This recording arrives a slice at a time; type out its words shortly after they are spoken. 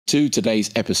to today's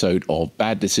episode of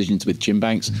Bad Decisions with Jim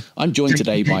Banks. I'm joined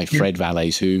today by Fred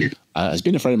Vallaeys, who has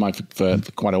been a friend of mine for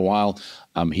quite a while.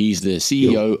 He's the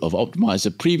CEO of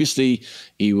Optmyzr. Previously,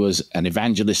 he was an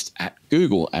evangelist at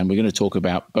Google, and we're going to talk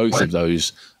about both of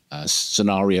those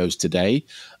scenarios today.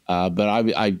 But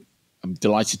I'm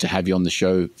delighted to have you on the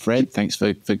show, Fred. Thanks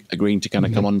for agreeing to kind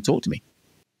of come on and talk to me.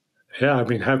 Yeah, I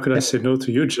mean, how could I say no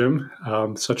to you, Jim?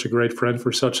 Such a great friend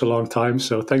for such a long time.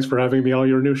 So thanks for having me on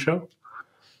your new show.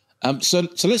 So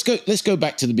let's go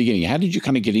back to the beginning. How did you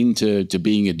kind of get into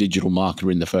being a digital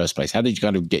marketer in the first place? How did you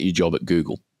kind of get your job at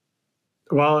Google?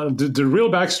 Well, the real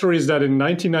backstory is that in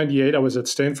 1998, I was at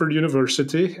Stanford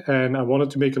University and I wanted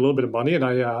to make a little bit of money. And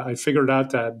I figured out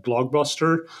that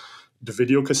Blockbuster, the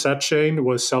video cassette chain,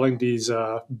 was selling these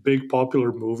big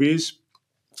popular movies.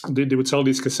 They would sell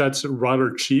these cassettes rather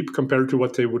cheap compared to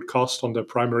what they would cost on the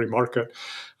primary market.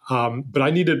 But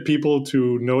I needed people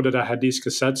to know that I had these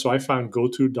cassettes, so I found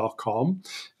goto.com,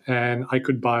 and I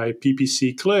could buy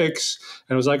PPC clicks.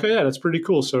 And I was like, oh, yeah, that's pretty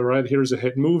cool. So, right, here's a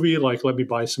hit movie. Like, let me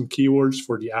buy some keywords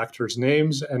for the actors'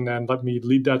 names, and then let me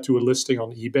lead that to a listing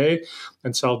on eBay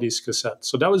and sell these cassettes.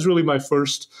 So that was really my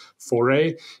first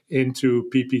foray into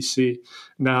PPC.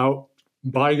 Now,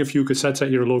 buying a few cassettes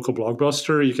at your local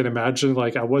Blockbuster, you can imagine,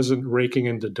 like, I wasn't raking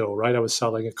in the dough, right? I was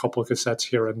selling a couple of cassettes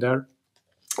here and there.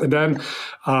 And then,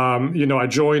 I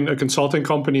joined a consulting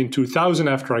company in 2000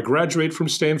 after I graduated from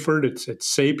Stanford. It's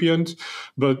Sapient,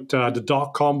 but the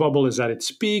dot-com bubble is at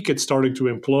its peak. It's starting to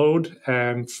implode.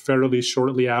 And fairly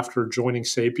shortly after joining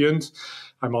Sapient,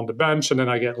 I'm on the bench and then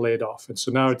I get laid off. And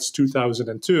so now it's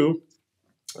 2002.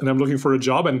 And I'm looking for a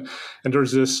job, and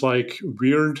there's this like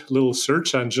weird little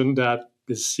search engine that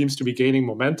seems to be gaining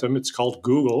momentum. It's called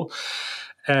Google.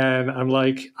 And I'm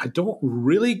like, I don't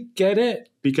really get it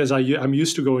because I'm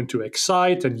used to going to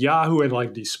Excite and Yahoo and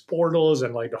like these portals,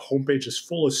 and like the homepage is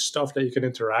full of stuff that you can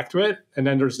interact with. And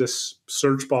then there's this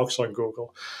search box on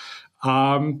Google.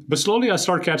 But slowly I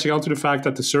start catching on to the fact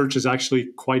that the search is actually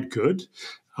quite good.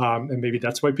 And maybe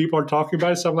that's why people are talking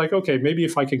about it. So I'm like, okay, maybe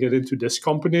if I can get into this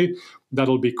company,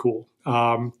 that'll be cool.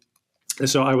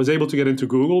 So I was able to get into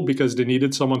Google because they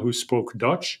needed someone who spoke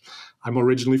Dutch. I'm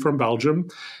originally from Belgium.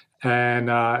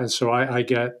 And so I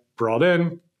get brought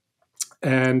in.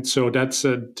 And so then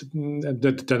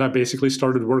I basically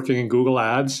started working in Google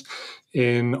Ads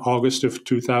in August of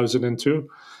 2002.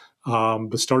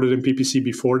 But started in PPC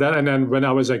before that. And then when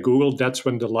I was at Google, that's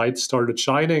when the lights started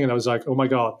shining. And I was like, oh my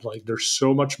God, like there's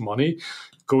so much money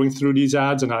going through these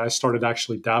ads. And I started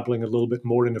actually dabbling a little bit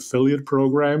more in affiliate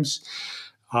programs.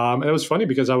 And it was funny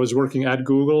because I was working at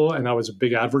Google and I was a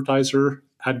big advertiser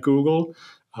at Google,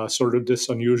 sort of this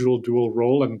unusual dual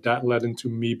role. And that led into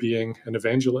me being an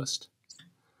evangelist.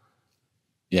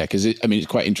 Yeah, because it's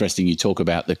quite interesting. You talk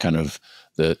about the kind of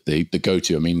the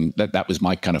go-to. I mean, that was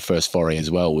my kind of first foray as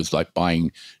well, was like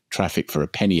buying traffic for a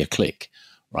penny a click,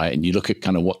 right? And you look at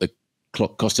kind of what the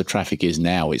cost of traffic is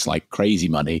now, it's like crazy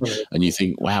money. Right. And you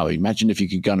think, wow, imagine if you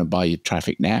could go and buy your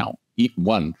traffic now.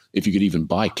 One, if you could even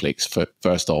buy clicks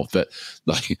first off, but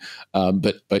like,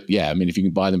 but yeah, I mean, if you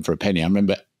can buy them for a penny, I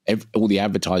remember all the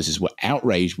advertisers were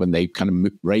outraged when they kind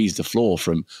of raised the floor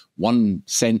from 1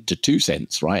 cent to 2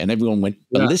 cents, right? And everyone went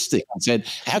ballistic and said,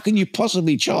 how can you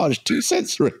possibly charge 2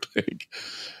 cents for a click?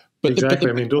 But exactly.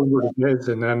 I mean, those were the days.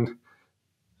 And then,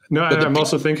 I'm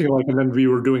also thinking like, and then we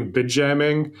were doing bid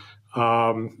jamming,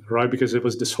 right? Because it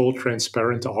was this whole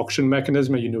transparent auction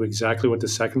mechanism, and you knew exactly what the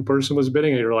second person was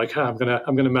bidding, and you're like, I'm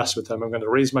gonna mess with them. I'm gonna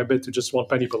raise my bid to just 1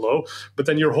 penny below. But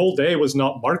then your whole day was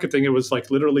not marketing; it was like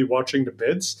literally watching the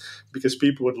bids, because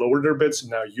people would lower their bids,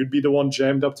 and now you'd be the one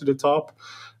jammed up to the top.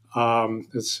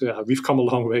 We've come a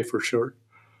long way for sure.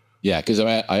 Yeah, because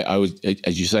I was,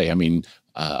 as you say, I mean,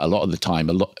 a lot of the time,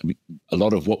 a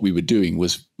lot of what we were doing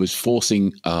was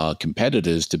forcing our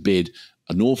competitors to bid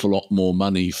an awful lot more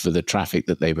money for the traffic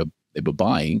that they were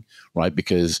buying, right?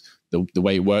 Because the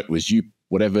way it worked was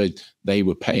whatever they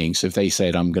were paying. So if they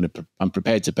said, I'm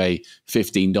prepared to pay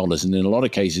 $15, and in a lot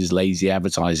of cases, lazy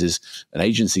advertisers and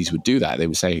agencies would do that. They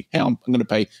would say, hey, I'm going to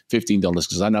pay $15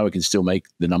 because I know I can still make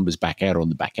the numbers back out on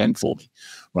the back end for me,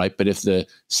 right? But if the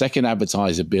second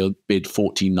advertiser bid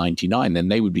 $14.99, then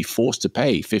they would be forced to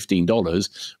pay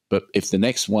 $15. But if the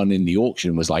next one in the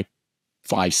auction was like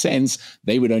 5 cents,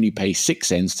 they would only pay 6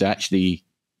 cents to actually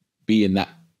be in that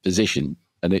position.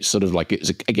 And it's sort of like, it's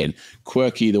again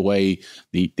quirky the way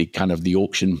the kind of the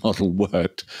auction model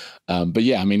worked. But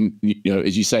yeah, I mean,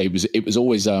 as you say, it was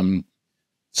always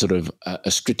sort of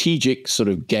a strategic sort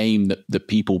of game that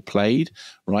people played,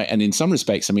 right? And in some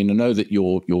respects, I mean, I know that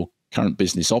your current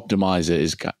business,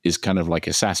 Optmyzr, is kind of like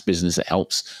a SaaS business that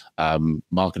helps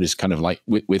marketers kind of like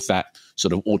with that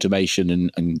sort of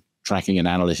automation and tracking and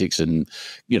analytics and,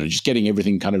 just getting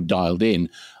everything kind of dialed in.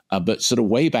 But sort of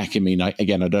way back, I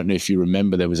don't know if you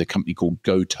remember, there was a company called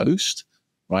GoToast,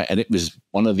 right? And it was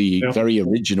one of the very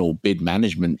original bid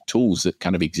management tools that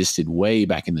kind of existed way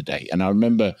back in the day. And I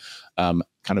remember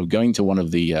kind of going to one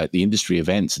of the industry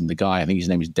events, and the guy, I think his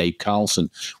name is Dave Carlson,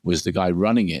 was the guy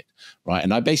running it, right?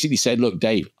 And I basically said, look,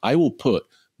 Dave, I will put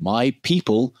my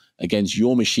people against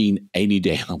your machine any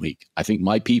day of the week. I think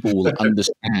my people will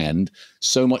understand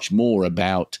so much more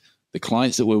about the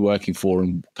clients that we're working for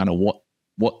and kind of what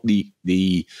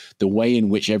the way in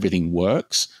which everything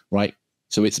works, right?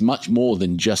 So it's much more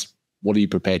than just what are you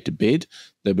prepared to bid.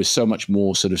 There was so much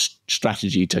more sort of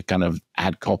strategy to kind of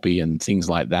add copy and things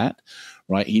like that,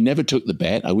 right? He never took the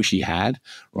bet. I wish he had,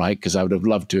 right? Because I would have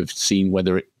loved to have seen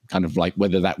whether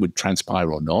that would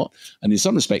transpire or not. And in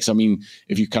some respects, I mean,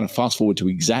 if you kind of fast forward to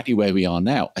exactly where we are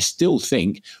now, I still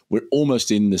think we're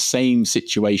almost in the same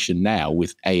situation now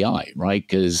with AI, right?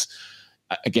 Because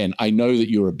again, I know that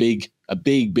you're a big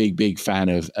fan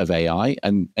of AI.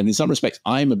 And in some respects,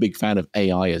 I'm a big fan of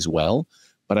AI as well.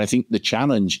 But I think the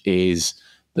challenge is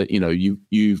that,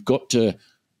 you've got to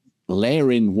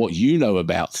layer in what you know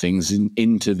about things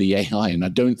into the AI. And I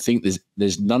don't think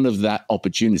there's none of that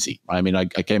opportunity. I mean, I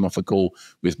came off a call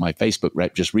with my Facebook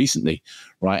rep just recently,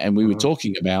 right? And we were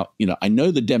talking about, I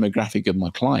know the demographic of my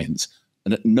clients.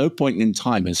 And at no point in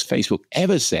time has Facebook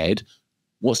ever said,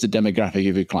 what's the demographic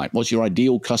of your client? What's your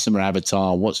ideal customer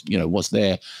avatar? What's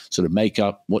their sort of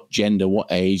makeup? What gender? What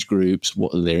age groups?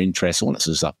 What are their interests? All that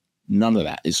sort of stuff. None of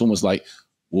that. It's almost like,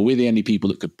 well, we're the only people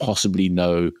that could possibly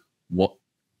know what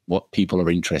people are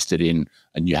interested in,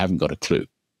 and you haven't got a clue.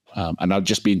 And I'd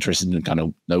just be interested in kind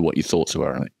of know what your thoughts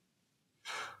were on it.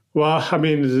 Well, I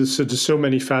mean, there's so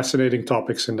many fascinating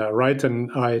topics in that, right?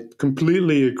 And I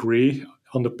completely agree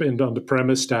on the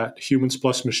premise that humans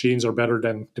plus machines are better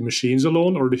than the machines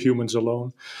alone or the humans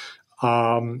alone.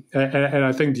 And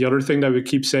I think the other thing that we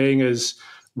keep saying is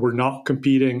we're not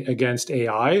competing against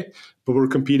AI, but we're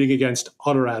competing against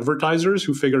other advertisers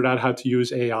who figured out how to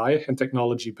use AI and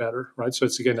technology better, right? So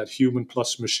it's, again, that human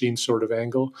plus machine sort of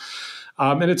angle.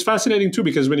 And it's fascinating, too,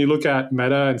 because when you look at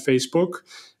Meta and Facebook,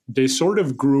 they sort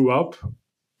of grew up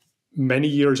many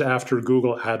years after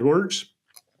Google AdWords,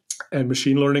 and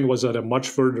machine learning was at a much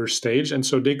further stage. And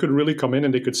so they could really come in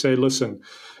and they could say, listen,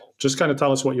 just kind of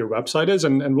tell us what your website is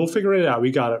and we'll figure it out.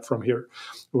 We got it from here.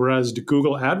 Whereas the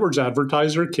Google AdWords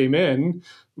advertiser came in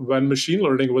when machine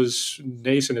learning was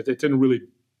nascent. It didn't really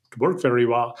work very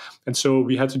well. And so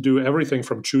we had to do everything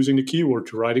from choosing the keyword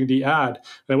to writing the ad.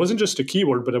 And it wasn't just a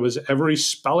keyword, but it was every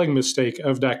spelling mistake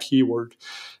of that keyword.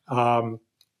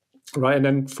 Right. And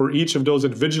then for each of those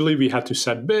individually, we had to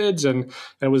set bids, and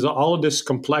it was all of this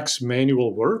complex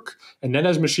manual work. And then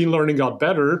as machine learning got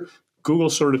better, Google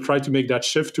sort of tried to make that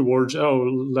shift towards,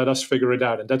 let us figure it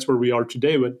out. And that's where we are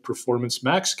today with Performance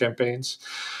Max campaigns.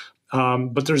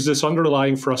 But there's this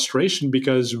underlying frustration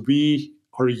because we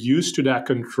are used to that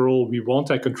control. We want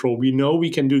that control. We know we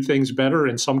can do things better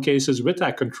in some cases with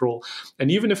that control.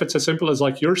 And even if it's as simple as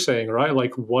like you're saying, right?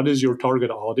 Like, what is your target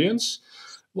audience?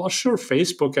 Well, sure,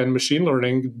 Facebook and machine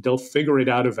learning, they'll figure it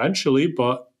out eventually,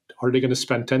 but are they going to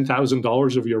spend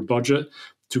 $10,000 of your budget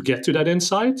to get to that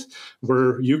insight?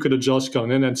 Where you could have just gone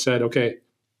in and said, okay,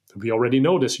 we already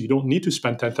know this. You don't need to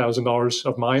spend $10,000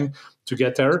 of mine to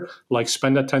get there. Like,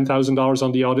 spend that $10,000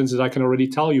 on the audience that I can already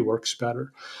tell you works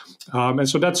better. And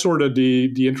so that's sort of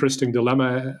the interesting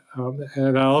dilemma.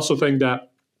 And I also think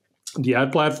that the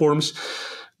ad platforms,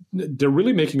 they're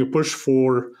really making a push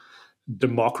for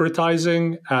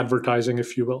democratizing advertising,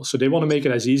 if you will. So they want to make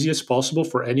it as easy as possible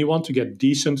for anyone to get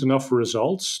decent enough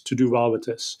results to do well with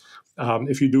this.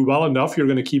 If you do well enough, you're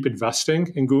going to keep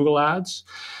investing in Google Ads.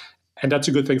 And that's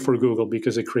a good thing for Google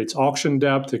because it creates auction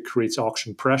depth, it creates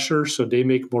auction pressure, so they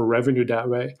make more revenue that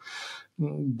way.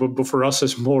 But for us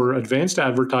as more advanced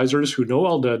advertisers who know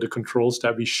all the controls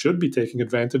that we should be taking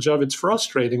advantage of, it's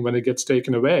frustrating when it gets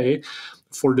taken away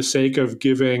for the sake of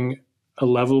giving a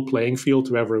level playing field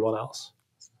to everyone else.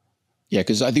 Yeah,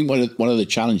 because I think one of the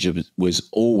challenges was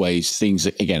always things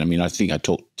that, again, I mean, I think I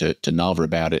talked to Nava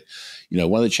about it.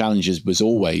 One of the challenges was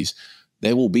always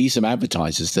there will be some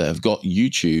advertisers that have got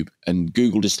YouTube and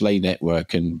Google Display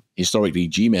Network and historically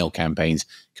Gmail campaigns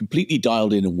completely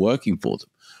dialed in and working for them,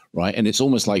 right? And it's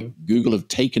almost like Google have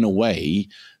taken away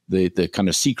the kind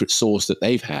of secret sauce that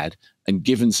they've had and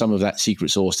given some of that secret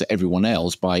sauce to everyone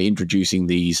else by introducing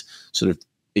these sort of,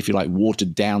 if you like,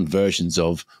 watered down versions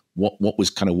of what was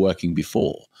kind of working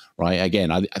before, right?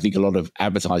 Again, I think a lot of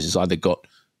advertisers either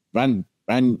ran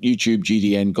YouTube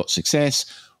GDN, got success,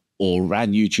 or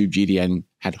ran YouTube GDN,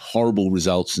 had horrible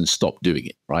results and stopped doing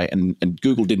it, right? And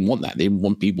Google didn't want that. They didn't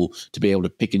want people to be able to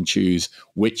pick and choose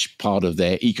which part of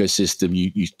their ecosystem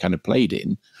you kind of played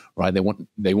in, right?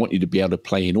 They want you to be able to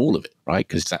play in all of it, right?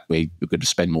 Because that way you're going to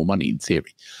spend more money in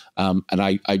theory. And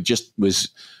I just was,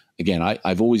 again,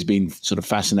 I've always been sort of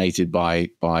fascinated by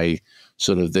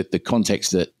sort of the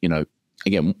context that, you know,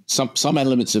 again, some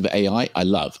elements of AI I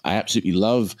love. I absolutely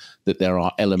love that there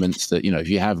are elements that, you know, if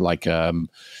you have like,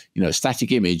 you know, a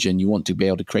static image and you want to be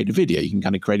able to create a video, you can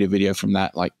kind of create a video from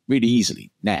that like really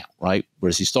easily now, right?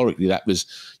 Whereas historically that was,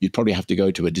 you'd probably have to go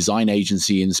to a design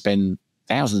agency and spend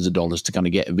thousands of dollars to kind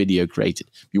of get a video created.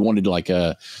 If you wanted like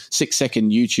a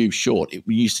 6-second YouTube short, it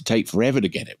used to take forever to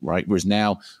get it, right? Whereas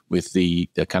now with the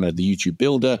kind of the YouTube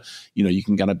builder, you know, you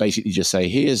can kind of basically just say,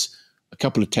 here's a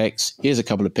couple of texts, here's a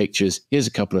couple of pictures, here's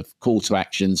a couple of call to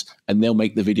actions, and they'll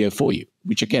make the video for you,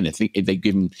 which again, I think they've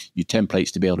given you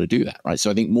templates to be able to do that, right? So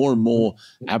I think more and more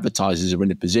advertisers are in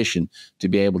a position to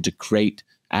be able to create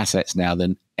assets now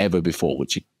than ever before,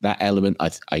 which that element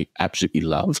I absolutely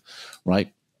love,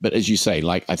 right? But as you say,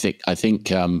 like, I think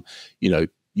you know,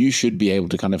 you should be able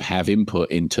to kind of have input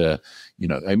into, you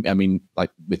know, I mean,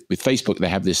 like with Facebook, they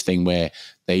have this thing where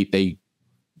they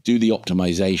do the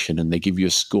optimization and they give you a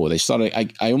score. They started,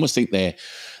 I almost think they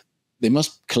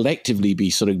must collectively be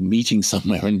sort of meeting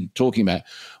somewhere and talking about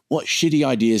what shitty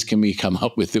ideas can we come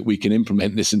up with that we can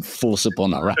implement this and force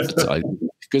upon our advertising,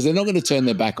 because they're not going to turn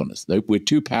their back on us. We're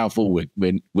too powerful.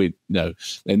 We're no,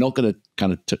 they're not going to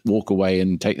kind of walk away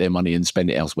and take their money and spend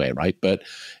it elsewhere. Right. But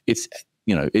it's,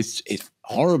 you know, it's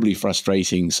horribly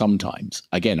frustrating sometimes.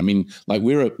 Again, I mean, like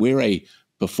we're a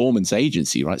performance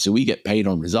agency, right? So we get paid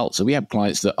on results. So we have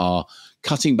clients that are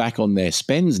cutting back on their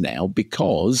spends now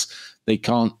because they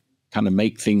can't kind of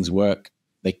make things work.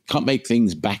 They can't make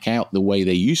things back out the way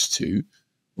they used to,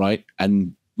 right?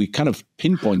 And we kind of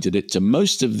pinpointed it to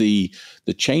most of the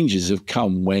changes have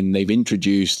come when they've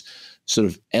introduced sort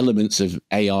of elements of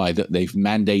AI that they've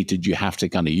mandated you have to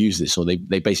kind of use this, or they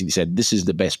basically said this is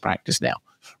the best practice now,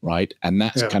 right? And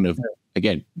that's kind of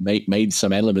again made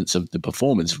some elements of the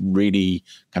performance really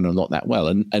kind of not that well.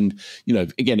 And you know,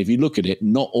 again, if you look at it,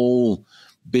 not all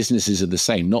businesses are the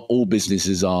same. Not all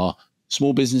businesses are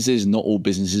small businesses. Not all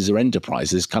businesses are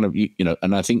enterprises. Kind of, you know,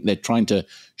 and I think they're trying to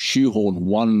shoehorn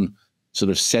one sort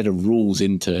of set of rules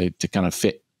into to kind of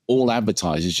fit all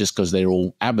advertisers just because they're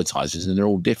all advertisers and they're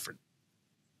all different.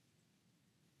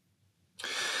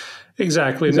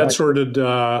 Exactly. And that's sort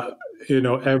of, you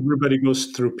know, everybody goes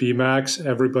through PMax.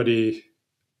 Everybody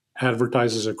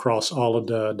advertises across all of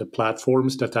the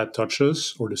platforms that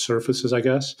touches, or the surfaces, I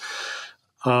guess.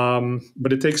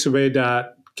 But it takes away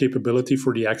that capability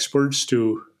for the experts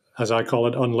to, as I call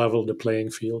it, unlevel the playing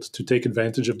field, to take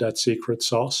advantage of that secret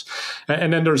sauce.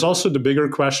 And then there's also the bigger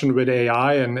question with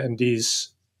AI and these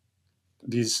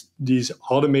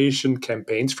automation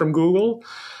campaigns from Google.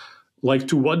 Like,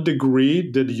 to what degree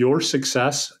did your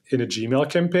success in a Gmail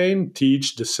campaign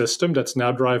teach the system that's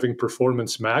now driving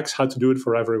Performance Max how to do it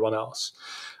for everyone else?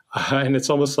 And it's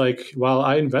almost like, well,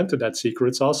 I invented that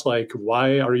secret sauce. Like,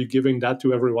 why are you giving that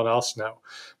to everyone else now?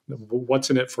 What's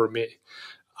in it for me?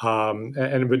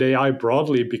 And with AI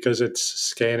broadly, because it's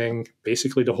scanning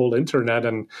basically the whole internet.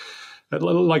 And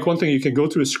like, one thing, you can go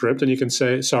to a script and you can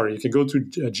say, sorry, you can go to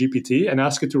GPT and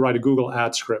ask it to write a Google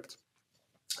ad script.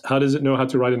 How does it know how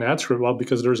to write an ad script? Well,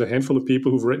 because there's a handful of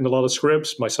people who've written a lot of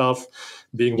scripts, myself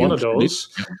being one of those.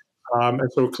 And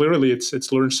so clearly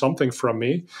it's learned something from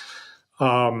me.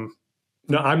 Now,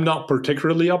 I'm not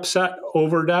particularly upset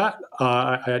over that.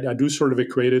 I do sort of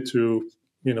equate it to,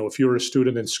 you know, if you're a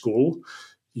student in school,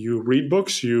 you read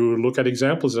books, you look at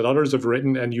examples that others have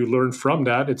written, and you learn from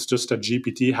that. It's just that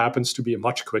GPT happens to be a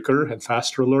much quicker and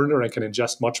faster learner and can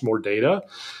ingest much more data.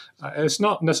 And it's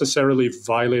not necessarily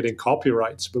violating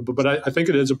copyrights, but I think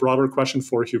it is a broader question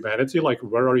for humanity. Like,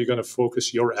 where are you going to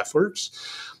focus your efforts?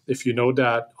 If you know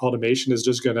that automation is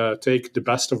just going to take the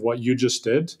best of what you just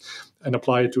did and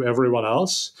apply it to everyone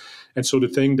else. And so the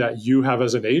thing that you have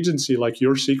as an agency, like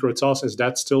your secret sauce, is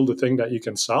that still the thing that you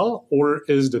can sell? Or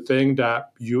is the thing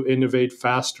that you innovate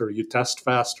faster, you test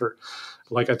faster?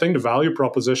 Like, I think the value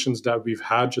propositions that we've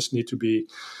had just need to be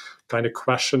kind of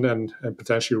questioned and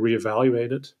potentially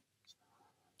reevaluated.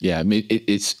 Yeah, I mean,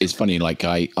 it's funny. Like,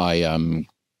 I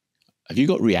have you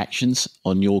got reactions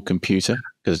on your computer?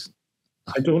 Because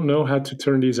I don't know how to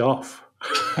turn these off.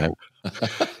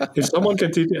 If someone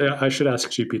can teach, I should ask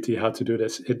GPT how to do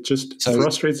this. It just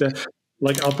frustrates that.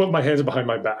 Like, I'll put my hands behind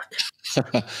my back.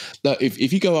 No,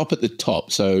 if you go up at the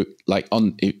top, so like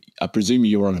I presume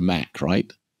you're on a Mac,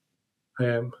 right? I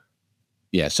am.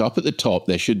 Yeah. So up at the top,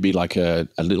 there should be like a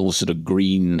little sort of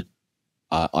green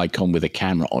icon with a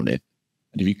camera on it.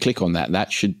 And if you click on that,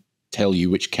 that should tell you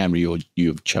which camera you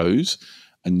have chose,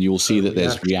 and you'll see that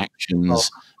there's reactions. Oh,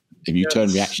 if you turn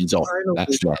reactions off,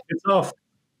 that's there. It's off.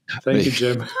 Thank you,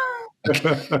 Jim.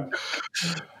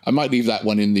 I might leave that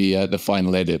one in the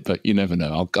final edit, but you never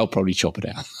know. I'll probably chop it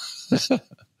out.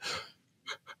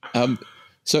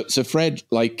 So Fred,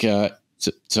 like,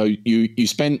 so you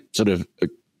spent sort of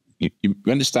you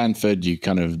went to Stanford. You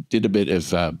kind of did a bit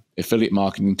of affiliate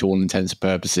marketing to all intents and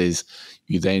purposes.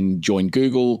 You then joined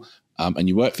Google, and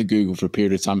you worked for Google for a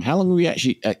period of time. How long were you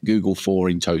actually at Google for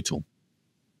in total?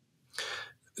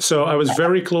 So I was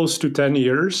very close to 10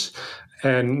 years.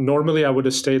 And normally I would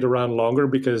have stayed around longer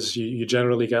because you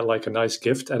generally get like a nice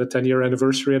gift at a 10-year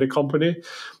anniversary at a company.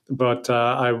 But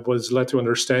I was led to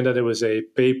understand that it was a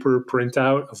paper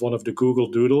printout of one of the Google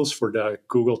Doodles for the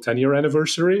Google 10-year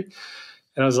anniversary.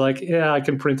 And I was like, yeah, I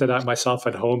can print it out myself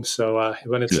at home. So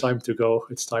when it's time to go,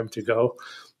 it's time to go.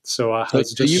 So I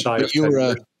was just shy of 10 years. You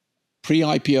were a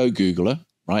pre-IPO Googler,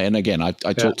 right? And again, I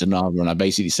talked to Nava and I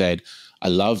basically said, I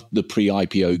loved the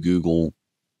pre-IPO Google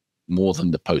more than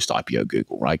the post-IPO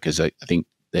Google, right? Because I think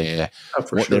their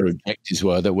objectives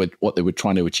were, what they were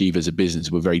trying to achieve as a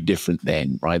business were very different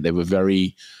then, right? They were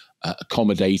very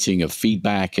accommodating of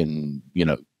feedback and,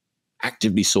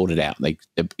 actively sorted out.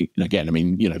 Again, I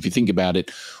mean, if you think about it,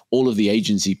 all of the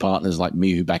agency partners like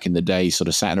me who back in the day sort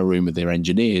of sat in a room with their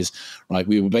engineers, right?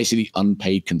 We were basically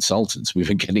unpaid consultants. We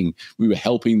were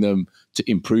helping them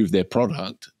to improve their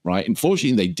product, right?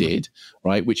 Unfortunately, they did,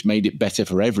 right? Which made it better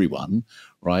for everyone,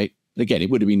 right? But again,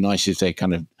 it would have been nice if they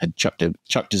kind of had chucked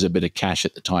us a bit of cash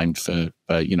at the time for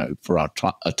our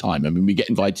time. I mean, we get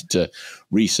invited to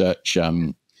research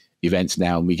events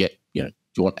now, and we get,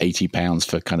 do you want £80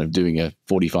 for kind of doing a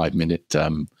 45-minute,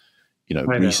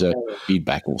 research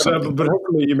feedback or something? But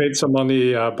hopefully you made some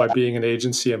money by being an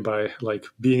agency and by like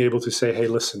being able to say, hey,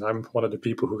 listen, I'm one of the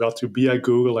people who got to be at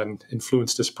Google and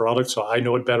influence this product, so I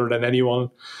know it better than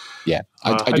anyone. Yeah,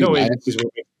 I know agencies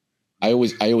will be. I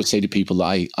always say to people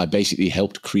that I basically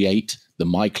helped create the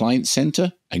My Client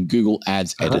Center and Google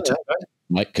Ads Editor.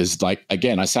 Right? Because, like,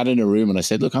 again, I sat in a room and I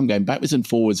said, look, I'm going backwards and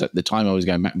forwards. At the time, I was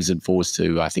going backwards and forwards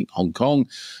to, I think, Hong Kong.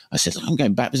 I said, look, I'm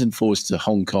going backwards and forwards to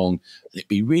Hong Kong. It'd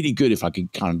be really good if I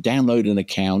could kind of download an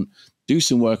account, do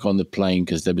some work on the plane,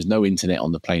 because there was no internet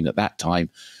on the plane at that time,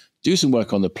 do some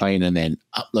work on the plane, and then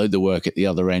upload the work at the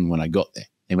other end when I got there.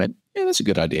 They went, yeah, that's a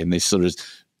good idea. And they sort of,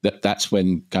 that's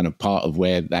when kind of part of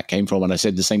where that came from. And I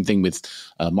said the same thing with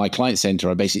My Client Center.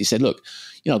 I basically said, look,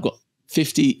 I've got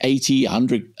 50, 80,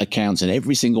 100 accounts, and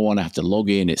every single one I have to log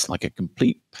in. It's like a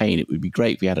complete pain. It would be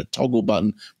great if we had a toggle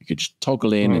button. We could just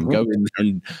toggle in and go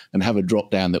in and have a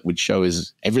drop down that would show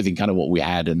us everything, kind of what we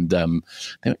had. And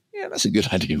yeah, that's a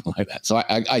good idea, like that. So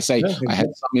I say I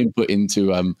had some input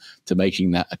into to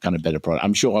making that a kind of better product.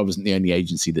 I'm sure I wasn't the only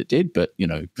agency that did, but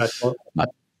but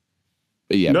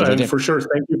yeah, and for sure,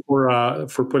 thank you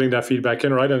for putting that feedback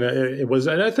in, right? And it was,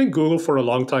 and I think Google for a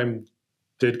long time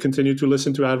did continue to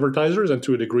listen to advertisers, and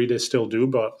to a degree they still do.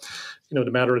 But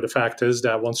the matter of the fact is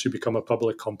that once you become a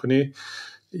public company,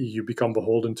 you become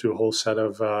beholden to a whole set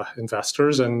of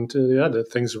investors, and that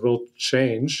things will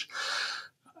change.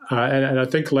 And I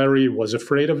think Larry was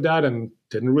afraid of that and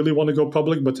didn't really want to go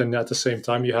public. But then at the same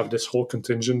time, you have this whole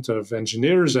contingent of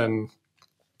engineers and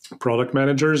product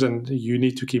managers, and you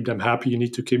need to keep them happy. You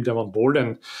need to keep them on board,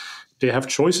 and they have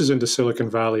choices in the Silicon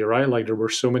Valley, right? Like there were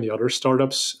so many other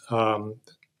startups.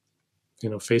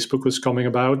 Facebook was coming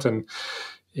about, and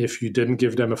if you didn't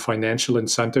give them a financial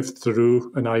incentive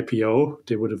through an IPO,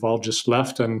 they would have all just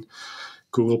left, and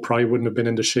Google probably wouldn't have been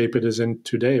in the shape it is in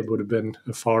today. It would have been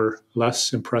a far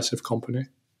less impressive company.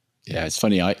 Yeah, it's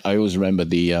funny. I always remember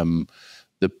one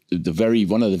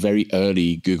of the very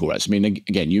early Google ads. I mean,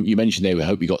 again, you mentioned there, we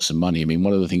hope you got some money. I mean,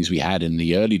 one of the things we had in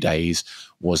the early days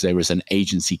was there was an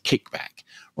agency kickback,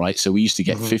 right? So we used to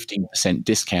get 15%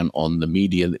 discount on the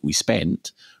media that we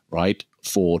spent, right,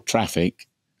 for traffic.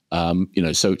 So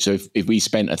if we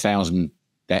spent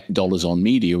 $1,000 on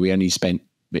media,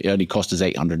 it only cost us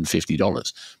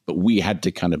 $850, but we had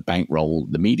to kind of bankroll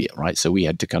the media, right? So we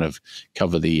had to kind of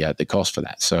cover the cost for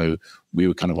that. So we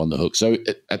were kind of on the hook. So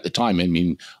at the time, I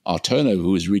mean, our turnover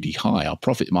was really high. Our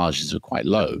profit margins were quite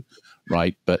low,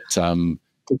 right? But for us,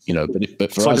 it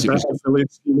was the best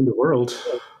affiliate scheme in the world.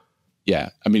 Yeah,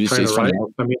 I mean, it's funny.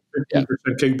 I mean, 15%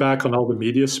 kickback on all the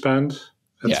media spend.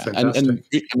 That's fantastic. And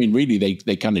I mean, really,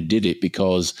 they kind of did it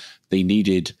because they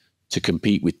needed to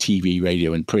compete with TV,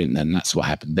 radio, and print, and that's what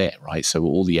happened there, right? So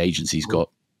all the agencies got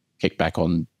kicked back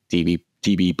on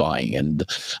TV buying, and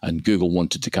Google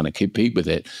wanted to kind of compete with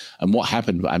it. And what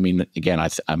happened? I mean, again,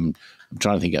 I'm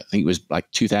trying to think. I think it was like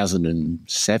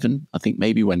 2007. I think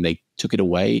maybe when they took it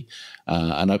away.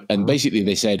 And basically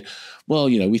they said, well,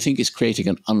 we think it's creating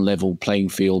an unlevel playing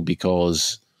field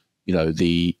because,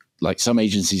 like some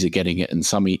agencies are getting it and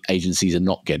some agencies are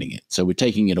not getting it. So we're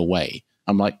taking it away.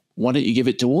 I'm like, why don't you give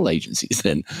it to all agencies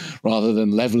then? Rather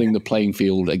than leveling the playing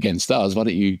field against us, why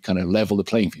don't you kind of level the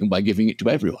playing field by giving it to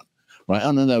everyone? Right?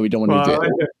 Oh, no, we don't want to do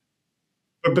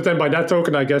it. But then by that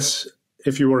token, I guess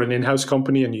if you were an in-house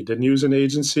company and you didn't use an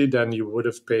agency, then you would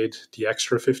have paid the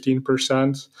extra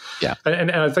 15%. Yeah.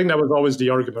 And I think that was always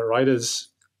the argument, right? Is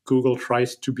Google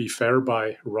tries to be fair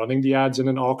by running the ads in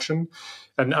an auction.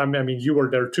 And I mean, you were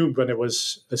there too when it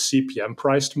was a CPM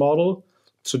priced model.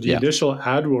 So the initial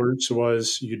AdWords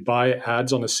was you'd buy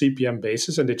ads on a CPM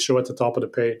basis and they'd show at the top of the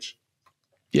page.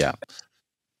 Yeah.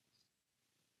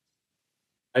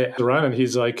 I ran and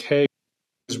he's like, hey,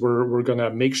 we're going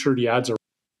to make sure the ads are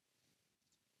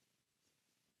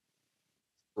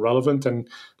relevant and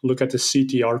look at the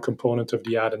CTR component of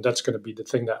the ad. And that's going to be the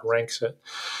thing that ranks it.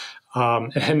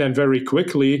 And then very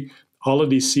quickly, all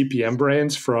of these CPM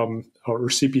brands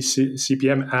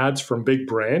CPM ads from big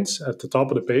brands at the top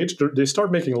of the page, they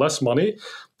start making less money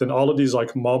than all of these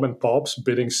like mom and pops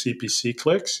bidding CPC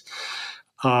clicks.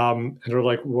 And they're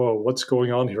like, whoa, what's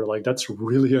going on here? Like, that's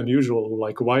really unusual.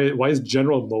 Like, why is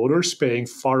General Motors paying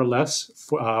far less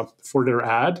for their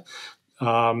ad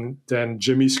than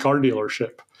Jimmy's car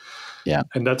dealership? Yeah.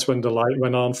 And that's when the light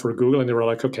went on for Google and they were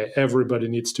like, okay, everybody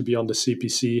needs to be on the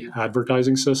CPC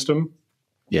advertising system.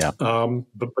 Yeah.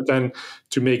 But then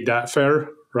to make that fair,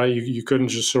 right, you couldn't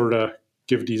just sort of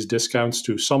give these discounts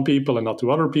to some people and not to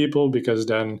other people because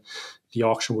then the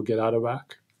auction would get out of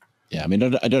whack. Yeah. I mean,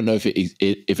 I don't know if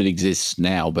it exists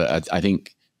now, but I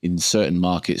think in certain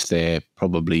markets there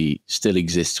probably still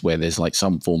exists where there's like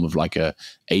some form of like a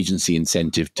agency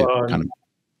incentive to kind of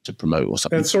to promote or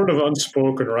something. It's sort of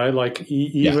unspoken, right? Like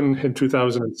even in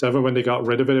 2007 when they got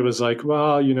rid of it, it was like,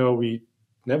 well, we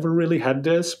never really had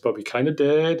this, but we kind of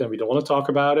did, and we don't want to talk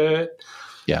about it.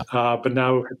 Yeah. But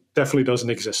now it definitely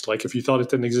doesn't exist. Like if you thought it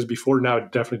didn't exist before, now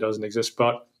it definitely doesn't exist.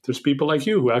 But there's people like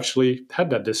you who actually had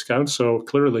that discount. So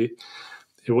clearly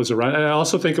it was around. And I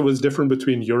also think it was different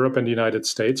between Europe and the United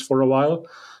States for a while.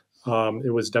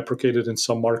 It was deprecated in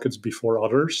some markets before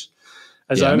others.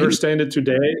 As I understand it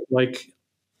today, like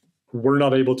we're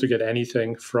not able to get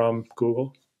anything from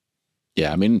Google.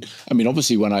 Yeah, I mean,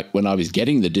 obviously, when I was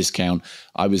getting the discount,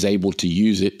 I was able to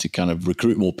use it to kind of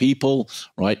recruit more people,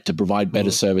 right, to provide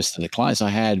better service to the clients I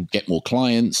had, get more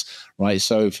clients, right.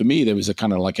 So for me, there was a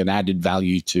kind of like an added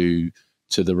value to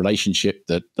the relationship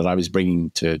that I was bringing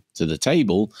to the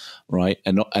table, right.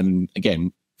 And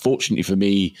again, fortunately for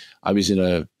me, I was in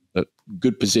a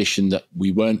good position that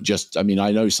we weren't just. I mean,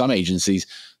 I know some agencies,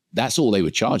 that's all they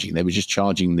were charging. They were just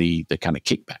charging the kind of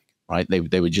kickback. Right,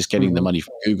 they were just getting the money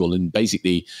from Google, and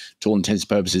basically, to all intents and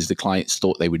purposes, the clients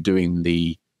thought they were doing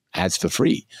the ads for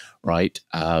free, right?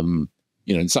 And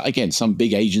so again, some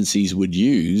big agencies would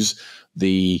use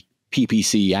the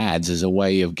PPC ads as a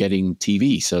way of getting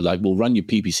TV. So, like, we'll run your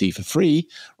PPC for free,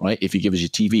 right? If you give us your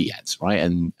TV ads, right?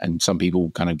 And some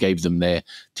people kind of gave them their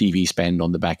TV spend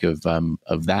on the back of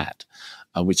that,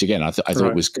 which again, I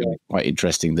thought was quite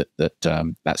interesting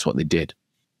that that's what they did.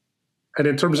 And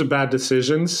in terms of bad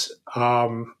decisions,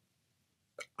 I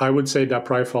would say that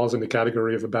probably falls in the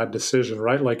category of a bad decision,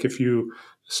 right? Like if you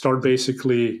start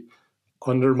basically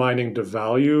undermining the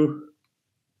value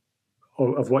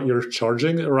of what you're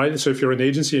charging, right? So if you're an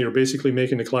agency and you're basically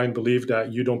making the client believe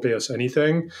that you don't pay us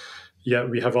anything, yet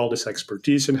we have all this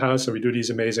expertise in-house and we do these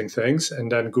amazing things,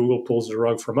 and then Google pulls the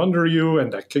rug from under you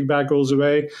and that kickback goes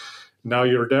away. Now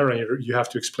you're there and you have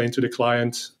to explain to the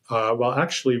client, well,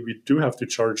 actually, we do have to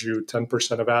charge you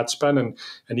 10% of ad spend.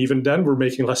 And even then, we're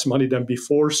making less money than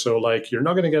before. So, like, you're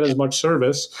not going to get as much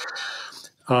service.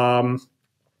 So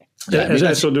the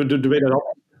way that...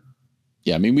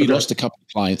 Yeah, I mean, we lost a couple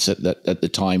of clients at the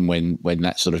time when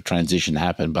that sort of transition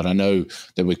happened. But I know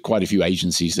there were quite a few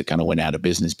agencies that kind of went out of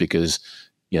business because,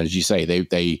 as you say,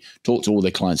 they talked to all their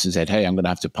clients and said, hey, I'm going to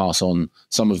have to pass on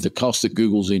some of the costs that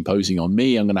Google's imposing on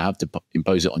me. I'm going to have to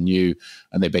impose it on you.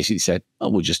 And they basically said, oh,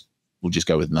 we'll just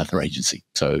go with another agency.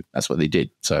 So that's what they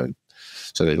did. So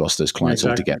they lost those clients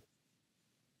altogether.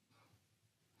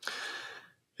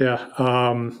 Yeah.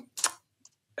 And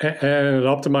at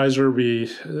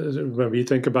Optmyzr, when we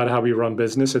think about how we run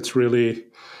business,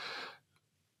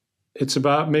 it's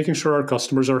about making sure our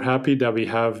customers are happy, that we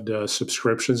have the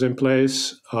subscriptions in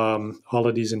place, all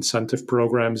of these incentive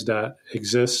programs that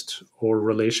exist, or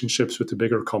relationships with the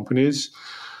bigger companies.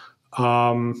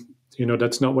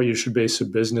 That's not what you should base a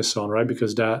business on, right?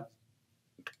 Because that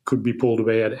could be pulled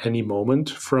away at any moment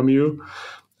from you.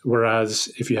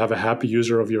 Whereas if you have a happy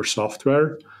user of your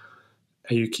software,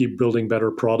 and you keep building better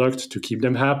product to keep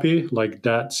them happy, like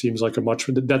that seems like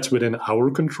that's within our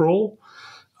control.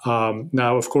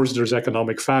 Now, of course, there's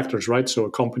economic factors, right? So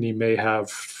a company may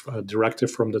have a directive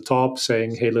from the top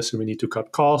saying, hey, listen, we need to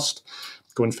cut cost.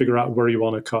 Go and figure out where you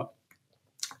want to cut.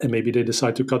 And maybe they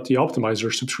decide to cut the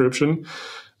Optmyzr subscription,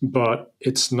 but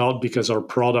it's not because our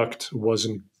product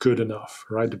wasn't good enough,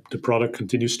 right? The product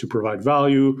continues to provide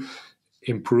value,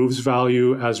 improves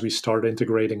value as we start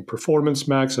integrating Performance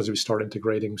Max, as we start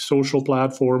integrating social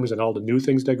platforms and all the new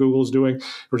things that Google's doing.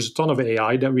 There's a ton of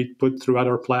AI that we put throughout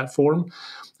our platform.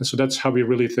 And so that's how we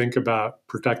really think about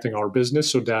protecting our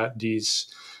business, so that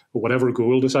whatever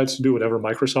Google decides to do, whatever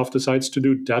Microsoft decides to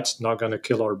do, that's not going to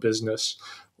kill our business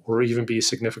or even be a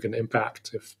significant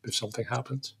impact if something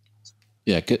happens.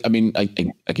 Yeah, I mean,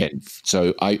 again,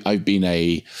 so I've been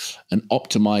an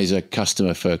Optmyzr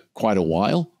customer for quite a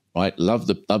while, right? Love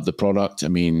the product. I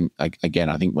mean, I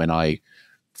think when I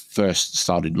first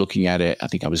started looking at it, I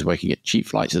think I was working at Cheap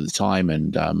Flights at the time,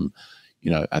 and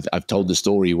I've told the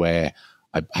story where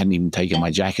I hadn't even taken my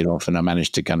jacket off, and I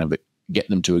managed to kind of get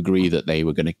them to agree that they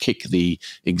were going to kick the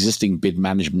existing bid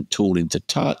management tool into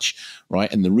touch,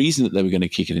 right? And the reason that they were going to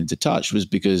kick it into touch was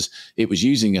because it was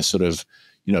using a sort of,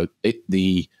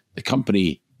 the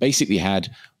company basically had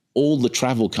all the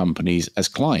travel companies as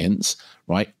clients,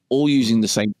 right? All using the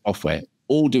same software,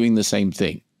 all doing the same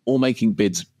thing, all making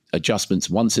bids adjustments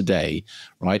once a day,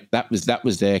 right? That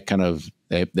was their kind of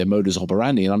their modus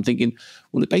operandi. And I'm thinking,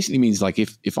 well, it basically means like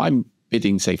if I'm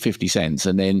bidding, say, 50 cents,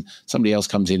 and then somebody else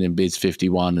comes in and bids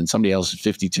 51 and somebody else is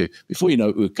 52, before you know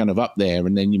it, we're kind of up there.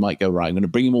 And then you might go, right, I'm going to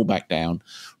bring them all back down,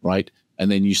 right?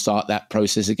 And then you start that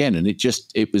process again. And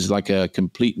it was like a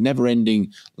complete never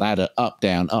ending ladder, up,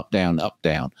 down, up, down, up,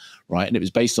 down, right? And it was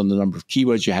based on the number of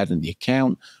keywords you had in the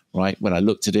account, right? When I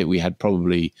looked at it, we had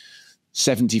probably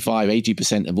 75,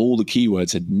 80% of all the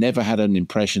keywords had never had an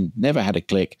impression, never had a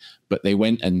click, but they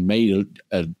went and made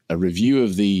a review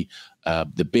of the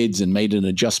bids and made an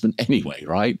adjustment anyway,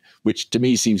 right? Which to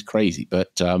me seems crazy.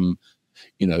 But,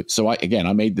 so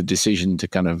I made the decision to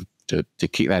kind of to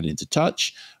kick that into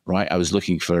touch, right? I was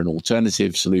looking for an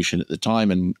alternative solution at the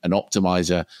time, and an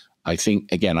Optmyzr, I think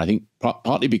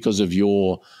partly because of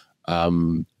your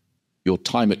time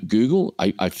at Google,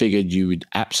 I figured you would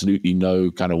absolutely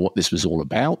know kind of what this was all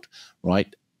about,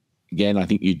 right? Again, I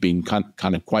think you'd been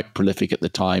kind of quite prolific at the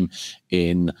time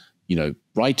in,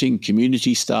 writing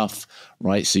community stuff,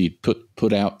 right? So you'd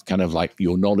put out kind of like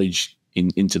your knowledge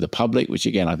into the public, which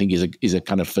again, I think is a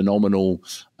kind of phenomenal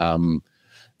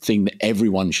thing that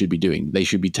everyone should be doing. They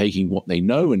should be taking what they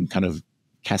know and kind of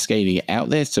cascading it out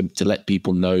there to let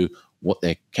people know what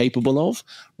they're capable of,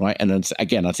 right? And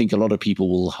again, I think a lot of people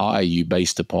will hire you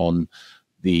based upon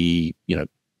the,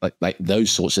 like those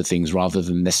sorts of things rather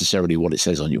than necessarily what it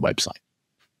says on your website.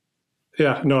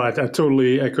 Yeah, no, I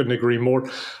couldn't agree more.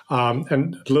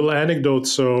 And a little anecdote.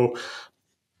 So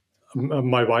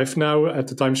my wife now, at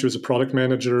the time, she was a product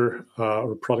manager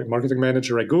or product marketing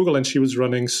manager at Google, and she was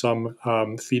running some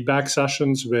feedback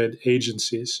sessions with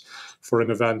agencies for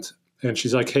an event. And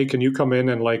she's like, hey, can you come in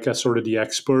and like as sort of the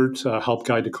expert, help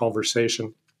guide the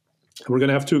conversation? And we're going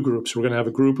to have two groups. We're going to have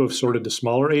a group of sort of the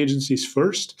smaller agencies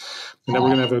first, and then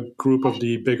we're going to have a group of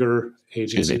the bigger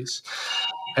agencies.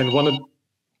 And one of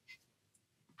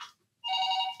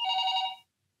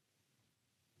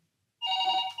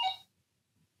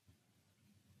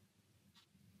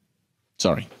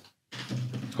Sorry.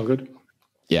 all good.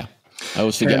 Yeah, I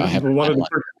always forget I have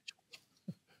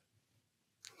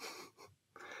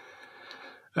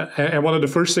one of the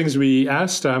first things we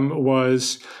asked them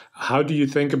was, how do you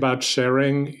think about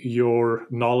sharing your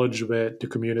knowledge with the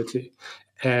community?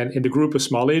 And in the group of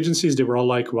small agencies, they were all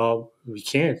like, well, we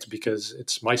can't because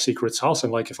it's my secret sauce.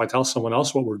 And like, if I tell someone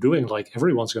else what we're doing, like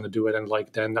everyone's going to do it. And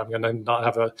like, then I'm going to not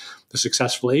have a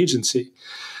successful agency.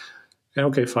 And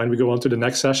okay, fine. We go on to the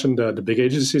next session, the big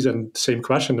agencies, and same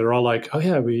question. They're all like, oh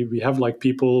yeah, we have like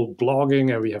people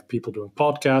blogging and we have people doing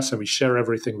podcasts and we share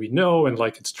everything we know. And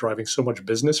like, it's driving so much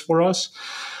business for us.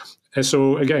 And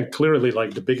so again, clearly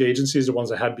like the big agencies, the ones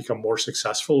that had become more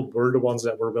successful, were the ones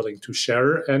that were willing to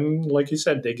share. And like you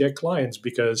said, they get clients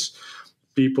because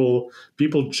people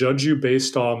judge you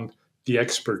based on the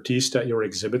expertise that you're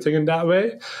exhibiting in that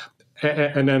way.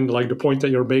 And then like the point that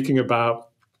you're making about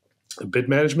bid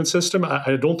management system.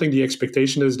 I don't think the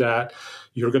expectation is that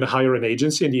you're going to hire an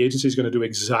agency and the agency is going to do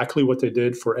exactly what they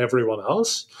did for everyone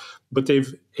else, but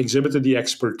they've exhibited the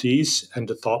expertise and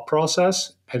the thought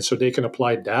process. And so they can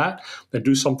apply that and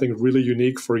do something really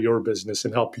unique for your business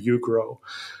and help you grow.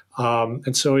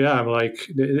 And so, yeah, I'm like,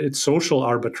 it's social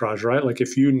arbitrage, right? Like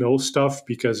if you know stuff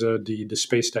because of the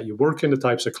space that you work in, the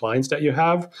types of clients that you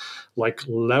have, like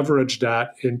leverage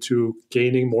that into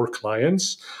gaining more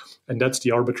clients. And that's the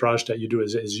arbitrage that you do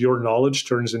is your knowledge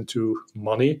turns into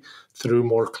money through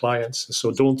more clients.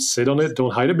 So don't sit on it.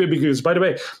 Don't hide it. Because, by the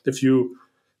way, if you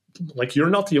like, you're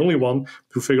not the only one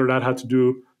who figured out how to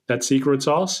do that secret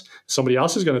sauce. Somebody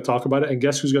else is going to talk about it. And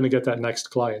guess who's going to get that next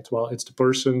client? Well, it's the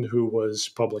person who was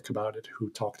public about it, who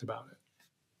talked about it.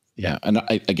 Yeah. And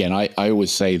I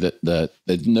always say that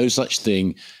there's no such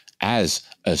thing as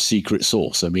a secret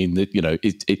sauce. I mean,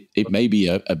 it may be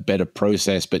a better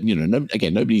process, but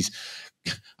nobody's.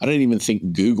 I don't even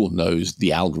think Google knows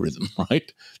the algorithm,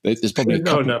 right? There's probably a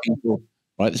couple of people,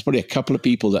 right? There's probably a couple of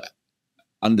people that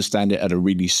understand it at a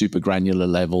really super granular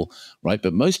level, right?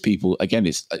 But most people, again,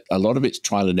 it's a lot of it's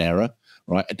trial and error,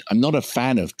 right? I'm not a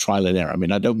fan of trial and error. I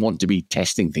mean, I don't want to be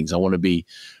testing things. I want to be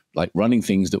like running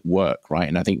things that work, right?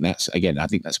 And I think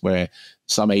that's where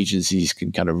some agencies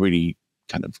can kind of really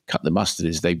kind of cut the mustard,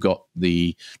 is they've got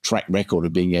the track record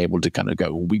of being able to kind of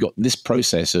go, well, we got this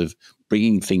process of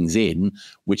bringing things in,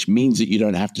 which means that you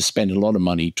don't have to spend a lot of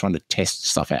money trying to test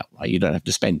stuff out, right? You don't have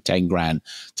to spend 10 grand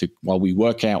while we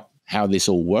work out how this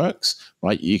all works,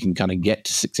 right? You can kind of get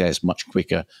to success much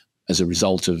quicker as a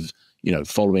result of,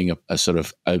 following a sort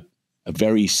of a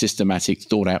very systematic,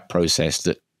 thought out process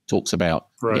that talks about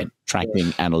again,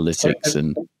 tracking, analytics,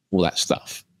 and all that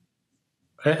stuff.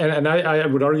 And I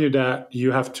would argue that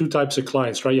you have two types of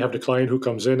clients, right? You have the client who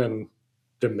comes in and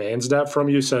demands that from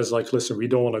you, says like, listen, we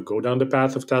don't want to go down the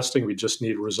path of testing. We just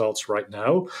need results right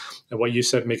now. And what you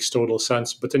said makes total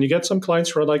sense. But then you get some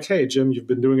clients who are like, hey, Jim, you've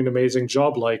been doing an amazing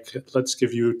job. Like, let's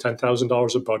give you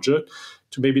 $10,000 a budget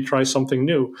to maybe try something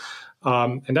new.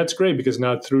 And that's great because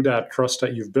now through that trust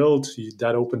that you've built,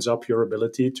 that opens up your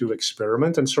ability to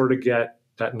experiment and sort of get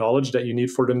that knowledge that you need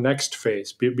for the next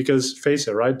phase. Because face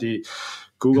it, right? The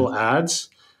Google ads,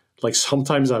 like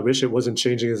sometimes I wish it wasn't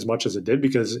changing as much as it did,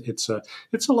 because it's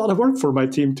a lot of work for my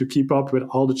team to keep up with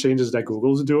all the changes that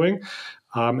Google's doing.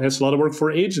 And it's a lot of work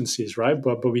for agencies, right?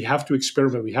 But we have to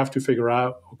experiment. We have to figure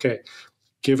out, okay,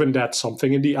 given that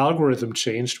something in the algorithm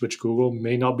changed, which Google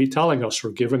may not be telling us,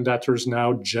 or given that there's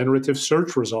now generative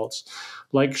search results,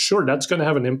 like, sure, that's going to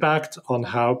have an impact on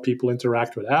how people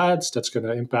interact with ads. That's going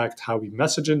to impact how we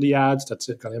message in the ads. That's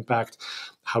going to impact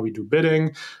how we do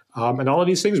bidding. And all of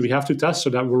these things we have to test so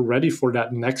that we're ready for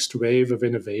that next wave of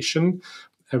innovation.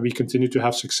 And we continue to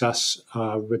have success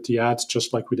with the ads,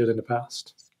 just like we did in the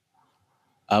past.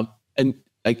 And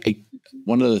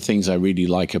one of the things I really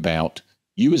like about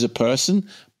you as a person,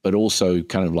 but also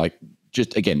kind of like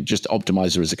just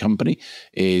Optmyzr as a company,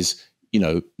 is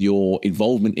your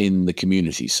involvement in the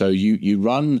community. So you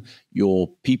run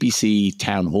your PPC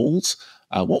town halls.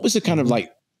 What was the kind of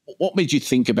like, what made you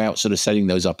think about sort of setting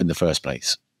those up in the first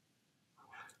place?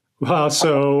 Well,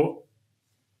 so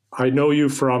I know you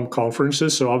from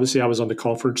conferences. So obviously I was on the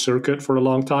conference circuit for a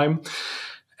long time.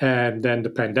 And then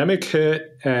the pandemic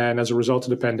hit. And as a result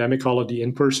of the pandemic, all of the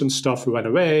in-person stuff went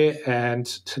away. And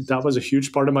that was a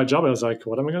huge part of my job. I was like,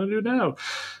 what am I going to do now?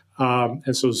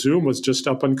 And so Zoom was just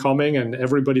up and coming, and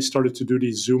everybody started to do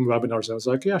these Zoom webinars. And I was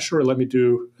like, yeah, sure, let me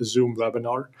do a Zoom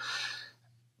webinar.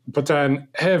 But then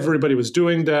everybody was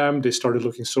doing them. They started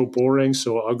looking so boring,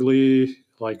 so ugly,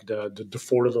 like the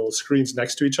four little screens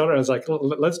next to each other. I was like,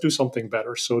 let's do something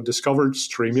better. So discovered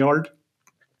StreamYard.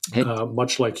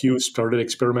 Much like you, started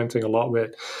experimenting a lot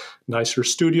with nicer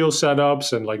studio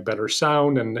setups and like better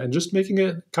sound and just making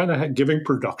it kind of giving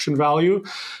production value.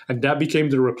 And that became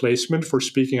the replacement for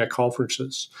speaking at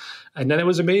conferences. And then it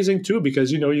was amazing too,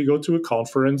 because, you go to a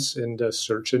conference in the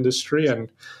search industry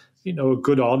and, a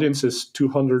good audience is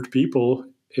 200 people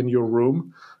in your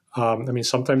room. I mean,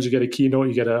 sometimes you get a keynote,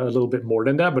 you get a little bit more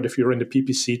than that. But if you're in the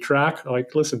PPC track,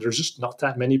 like, listen, there's just not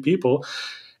that many people.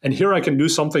 And here I can do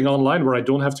something online where I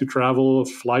don't have to travel,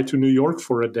 fly to New York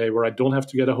for a day, where I don't have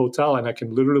to get a hotel, and I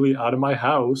can literally out of my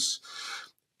house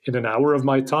in an hour of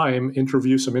my time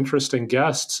interview some interesting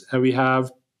guests, and we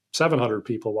have 700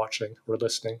 people watching or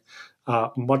listening.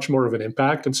 Much more of an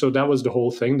impact. And so that was the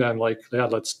whole thing then, like, yeah,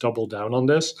 let's double down on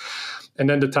this. And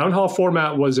then the town hall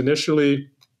format was initially,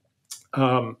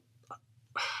 I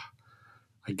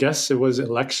guess it was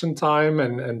election time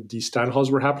and these town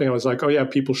halls were happening. I was like, oh yeah,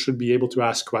 people should be able to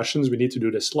ask questions. We need to do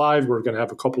this live. We're going to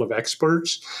have a couple of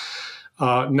experts.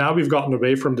 Now we've gotten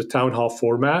away from the town hall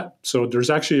format. So there's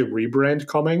actually a rebrand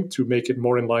coming to make it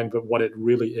more in line with what it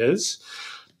really is.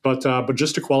 But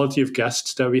just the quality of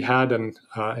guests that we had and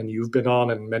you've been on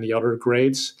and many other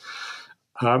grades.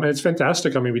 And it's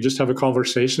fantastic. I mean, we just have a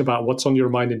conversation about what's on your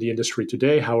mind in the industry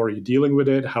today. How are you dealing with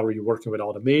it? How are you working with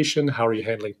automation? How are you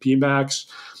handling PMAX?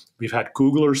 We've had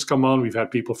Googlers come on. We've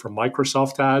had people from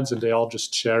Microsoft ads, and they all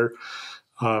just share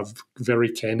very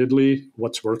candidly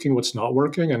what's working, what's not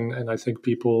working. And I think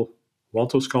people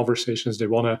want those conversations. They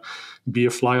want to be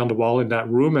a fly on the wall in that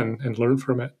room and learn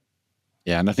from it.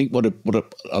 Yeah, and I think what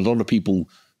a lot of people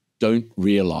don't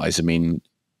realize, I mean,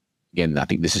 again, I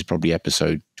think this is probably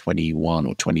episode 21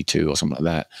 or 22 or something like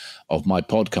that of my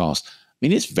podcast. I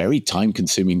mean, it's very time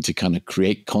consuming to kind of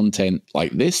create content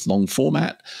like this, long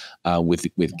format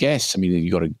with guests. I mean, you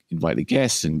got to invite the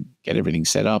guests and get everything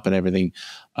set up and everything.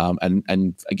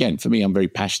 And again, for me, I'm very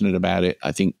passionate about it.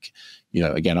 I think,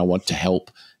 again, I want to help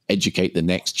educate the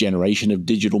next generation of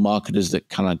digital marketers that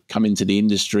kind of come into the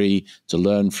industry to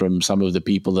learn from some of the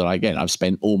people that, I've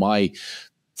spent all my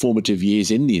formative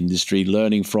years in the industry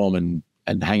learning from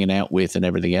and hanging out with and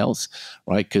everything else,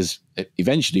 right? Because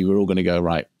eventually we're all going to go,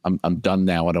 right, I'm done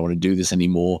now. I don't want to do this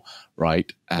anymore,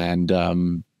 right? And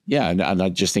and I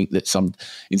just think that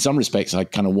in some respects, I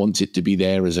kind of want it to be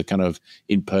there as a kind of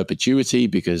in perpetuity,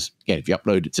 because again, if you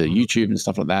upload it to YouTube and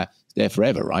stuff like that, it's there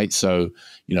forever, right? So,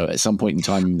 at some point in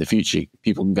time in the future,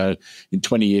 people can go in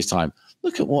 20 years time,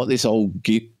 look at what this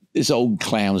old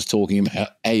clown's talking about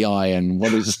AI and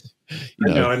what is...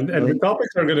 I know, and the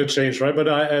topics are going to change, right? But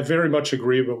I very much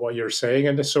agree with what you're saying.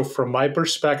 And so from my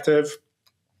perspective,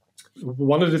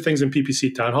 one of the things in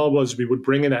PPC Town Hall was we would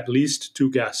bring in at least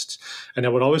 2 guests. And I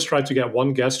would always try to get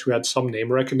one guest who had some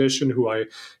name recognition, who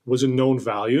was a known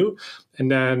value,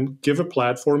 and then give a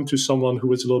platform to someone who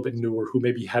was a little bit newer, who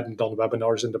maybe hadn't done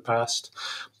webinars in the past.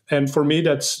 And for me,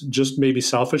 that's just maybe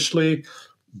selfishly,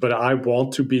 but I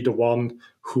want to be the one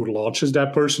who launches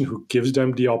that person, who gives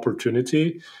them the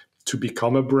opportunity to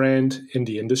become a brand in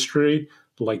the industry,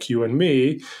 like you and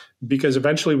me, because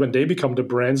eventually when they become the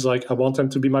brands, like, I want them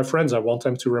to be my friends. I want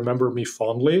them to remember me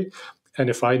fondly. And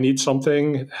if I need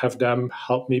something, have them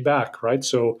help me back, right?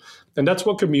 So, and that's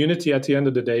what community at the end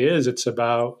of the day is. It's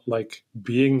about like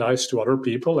being nice to other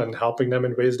people and helping them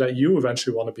in ways that you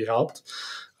eventually want to be helped,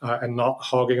 and not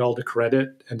hogging all the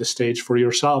credit and the stage for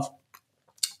yourself.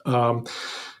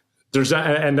 There's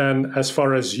that. And then as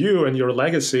far as you and your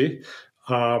legacy,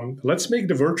 let's make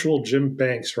the virtual Jim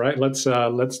Banks, right? Let's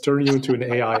turn you into an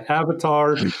AI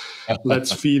avatar.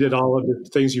 Let's feed it all of the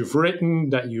things you've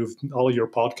written, all of your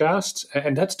podcasts.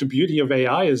 And that's the beauty of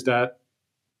AI, is that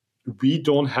we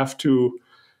don't have to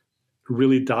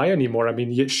really die anymore. I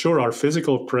mean, sure, our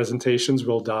physical presentations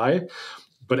will die,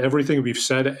 but everything we've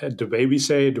said, the way we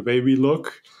say it, the way we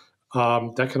look,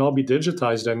 that can all be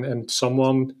digitized. And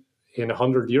someone in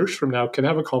 100 years from now can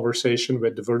have a conversation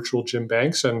with the virtual Jim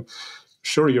Banks. And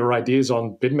sure, your ideas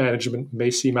on bid management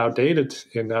may seem outdated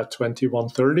in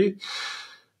 2130,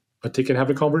 but they can have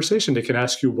a conversation. They can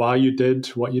ask you why you did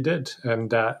what you did,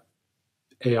 and that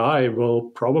AI will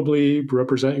probably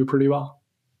represent you pretty well.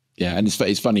 Yeah, and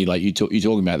it's funny, like you're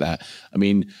talking about that. I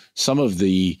mean, some of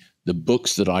the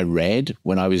books that I read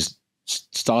when I was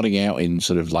starting out in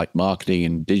sort of like marketing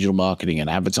and digital marketing and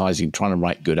advertising, trying to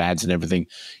write good ads and everything,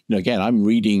 again, I'm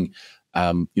reading,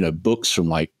 books from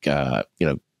like,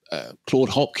 Claude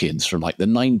Hopkins from like the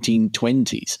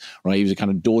 1920s, right? He was a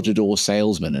kind of door-to-door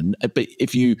salesman. But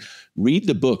if you read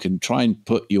the book and try and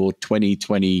put your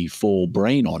 2024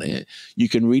 brain on it, you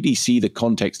can really see the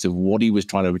context of what he was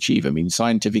trying to achieve. I mean,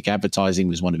 Scientific Advertising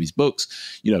was one of his books,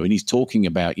 and he's talking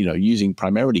about, using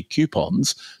primarily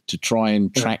coupons to try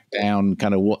and track down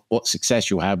kind of what success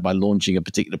you'll have by launching a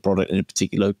particular product in a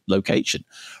particular location,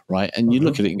 right? And you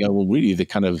look at it and go, well, really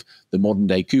the modern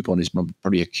day coupon is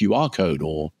probably a QR code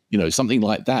or, something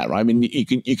like that, right? I mean, you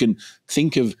can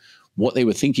think of what they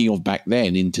were thinking of back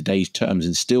then in today's terms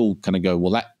and still kind of go,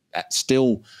 well,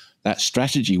 that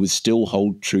strategy would still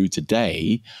hold true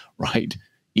today, right?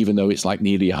 Even though it's like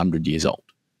nearly 100 years old.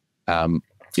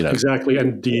 Exactly.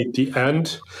 And the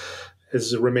end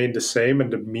has remained the same,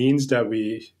 and the means that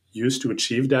we use to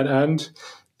achieve that end,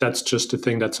 that's just the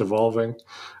thing that's evolving.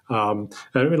 A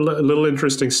little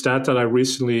interesting stat that I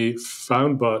recently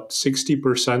found, but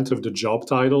 60% of the job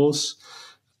titles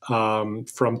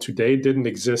from today didn't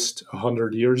exist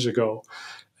 100 years ago.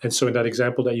 And so in that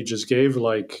example that you just gave,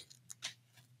 like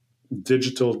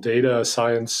digital data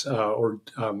science or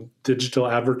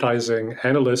digital advertising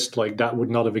analyst, like that would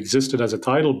not have existed as a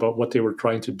title, but what they were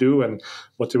trying to do and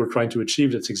what they were trying to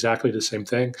achieve, it's exactly the same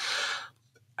thing.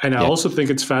 And I also think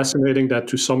it's fascinating that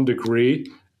to some degree,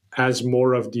 as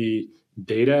more of the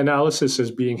data analysis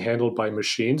is being handled by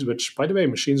machines, which, by the way,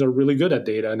 machines are really good at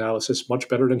data analysis, much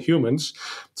better than humans.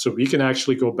 So we can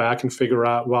actually go back and figure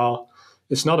out, well,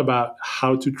 it's not about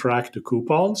how to track the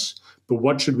coupons, but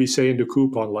what should we say in the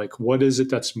coupon? Like, what is it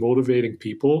that's motivating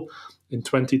people in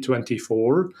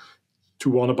 2024 to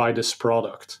want to buy this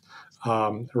product?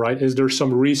 Right? Is there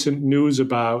some recent news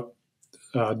about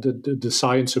the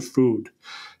science of food?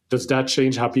 Does that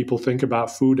change how people think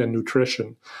about food and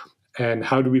nutrition? And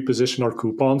how do we position our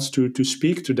coupons to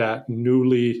speak to that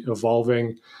newly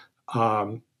evolving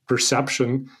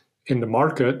perception in the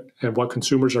market and what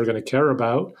consumers are going to care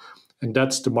about? And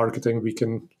that's the marketing we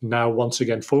can now once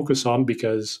again focus on,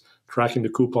 because tracking the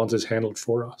coupons is handled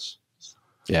for us.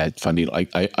 Yeah, it's funny.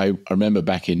 I remember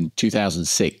back in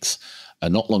 2006,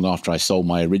 not long after I sold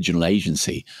my original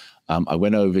agency, I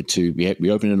went over to,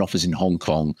 we opened an office in Hong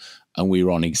Kong, and we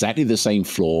were on exactly the same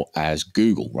floor as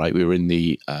Google, right? We were in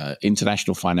the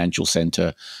International Financial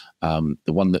Center, the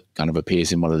one that kind of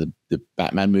appears in one of the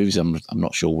Batman movies. I'm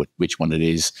not sure which one it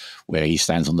is, where he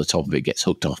stands on the top of it, gets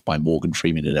hooked off by Morgan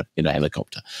Freeman in a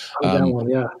helicopter. That one,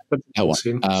 yeah. That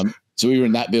one. So we were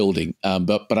in that building,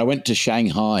 but I went to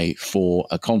Shanghai for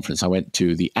a conference. I went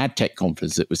to the AdTech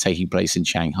conference that was taking place in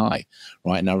Shanghai,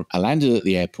 right? And I landed at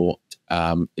the airport.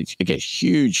 Again,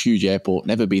 huge airport,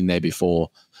 never been there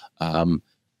before. And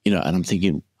I'm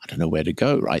thinking, I don't know where to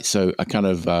go, right? So I kind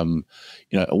of, I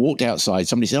walked outside.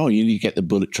 Somebody said, "Oh, you need to get the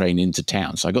bullet train into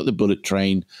town." So I got the bullet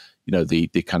train, the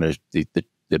kind of the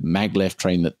maglev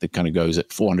train that kind of goes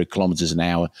at 400 kilometers an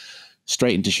hour,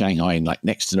 straight into Shanghai in like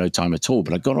next to no time at all.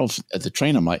 But I got off at the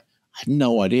train. I'm like, I have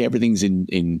no idea. Everything's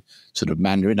in sort of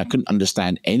Mandarin. I couldn't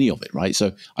understand any of it, right?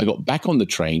 So I got back on the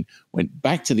train, went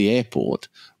back to the airport,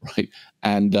 right,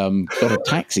 and got a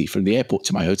taxi from the airport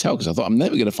to my hotel, because I thought I'm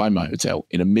never going to find my hotel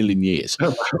in a million years.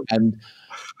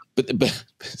 But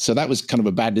so that was kind of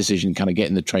a bad decision, kind of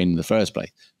getting the train in the first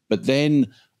place. But then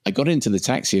I got into the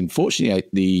taxi, and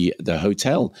fortunately, the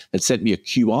hotel had sent me a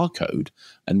QR code.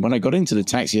 And when I got into the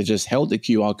taxi, I just held the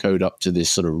QR code up to this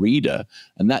sort of reader,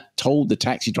 and that told the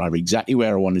taxi driver exactly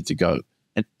where I wanted to go.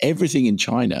 And everything in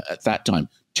China at that time,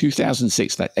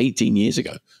 2006, that 18 years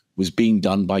ago, was being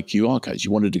done by QR codes. You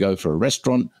wanted to go for a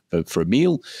restaurant, for a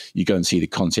meal, you go and see the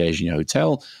concierge in your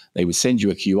hotel. They would send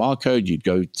you a QR code. You'd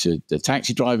go to the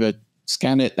taxi driver,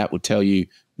 scan it. That would tell you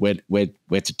where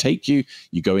to take you.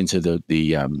 You go into the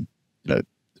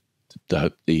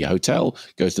hotel,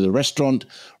 goes to the restaurant,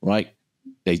 right?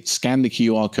 They scan the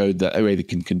QR code, that way they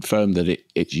can confirm that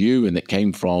it's you and it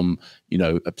came from,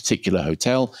 a particular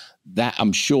hotel. That,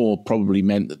 I'm sure, probably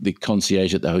meant that the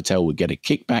concierge at the hotel would get a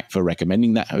kickback for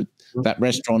recommending that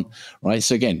restaurant, right?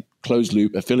 So again, closed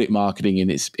loop affiliate marketing in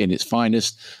its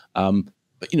finest. But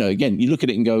again, you look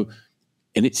at it and go,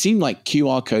 and it seemed like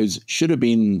QR codes should have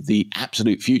been the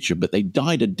absolute future, but they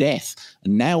died a death.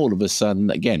 And now all of a sudden,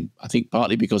 again, I think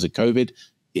partly because of COVID,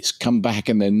 it's come back,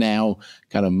 and they're now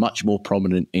kind of much more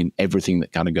prominent in everything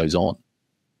that kind of goes on.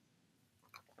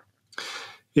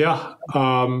 Yeah.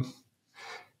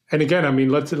 And again, I mean,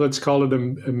 let's call it a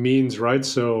means, right?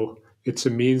 So it's a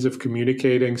means of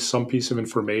communicating some piece of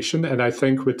information. And I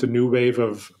think with the new wave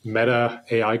of Meta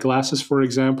AI glasses, for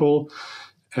example,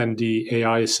 and the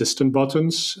AI assistant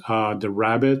buttons, the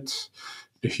Rabbit,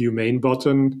 the Humane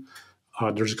button,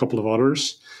 there's a couple of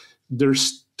others. They're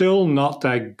still not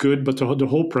that good, but the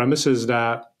whole premise is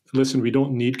that, listen, we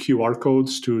don't need QR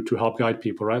codes to help guide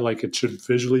people, right? Like, it should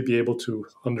visually be able to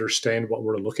understand what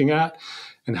we're looking at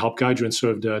and help guide you. And so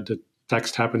if the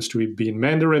text happens to be in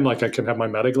Mandarin, like I can have my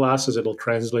Meta glasses, it'll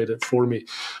translate it for me.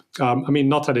 I mean,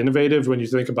 not that innovative when you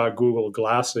think about Google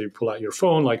Glass, that you pull out your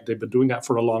phone, like they've been doing that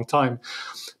for a long time.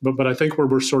 But I think where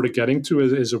we're sort of getting to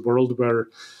is a world where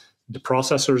the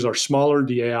processors are smaller,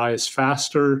 the AI is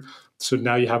faster. So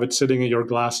now you have it sitting in your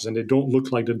glasses, and they don't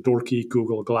look like the dorky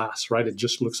Google Glass, right? It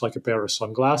just looks like a pair of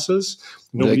sunglasses.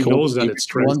 Nobody knows that it's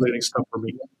translating stuff for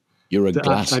me. You're a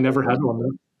glass. I never had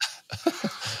one.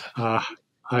 I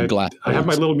have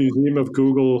my little museum of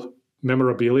Google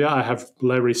memorabilia. I have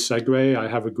Larry's Segway. I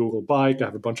have a Google bike. I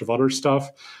have a bunch of other stuff.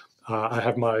 I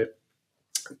have my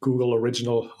Google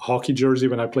original hockey jersey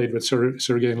when I played with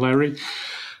Sergey and Larry.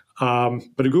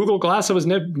 But a Google Glass, I was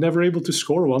never able to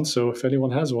score one. So if anyone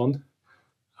has one.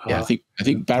 Yeah, I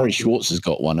think Barry Schwartz has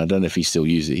got one. I don't know if he still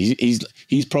uses it.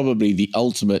 He's probably the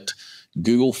ultimate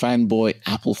Google fanboy,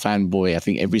 Apple fanboy. I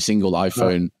think every single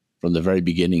iPhone from the very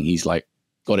beginning, he's like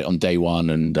got it on day one.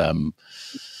 And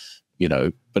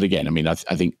but again, I mean, I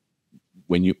think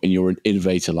when you're an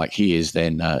innovator like he is,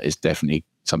 then it's definitely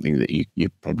something that you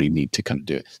probably need to kind of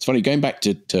do it. It's funny, going back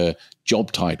to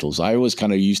job titles, I always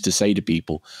kind of used to say to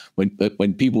people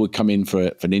when people would come in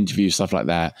for an interview, stuff like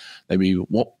that, they'd be,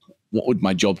 what would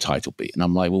my job title be? And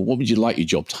I'm like, well, what would you like your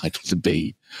job title to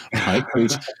be? Right?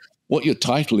 Because what your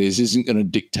title isn't going to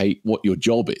dictate what your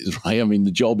job is, right? I mean,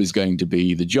 the job is going to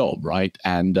be the job, right?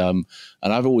 And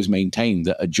I've always maintained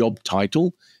that a job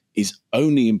title is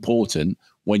only important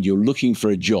when you're looking for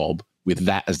a job with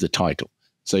that as the title.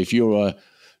 So if you're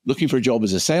looking for a job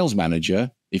as a sales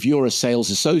manager, if you're a sales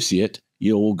associate,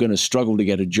 you're going to struggle to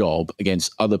get a job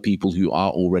against other people who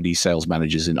are already sales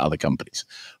managers in other companies,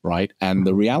 right? And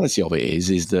the reality of it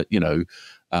is that, you know,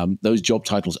 those job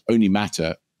titles only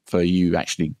matter for you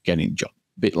actually getting a job.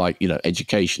 A bit like, you know,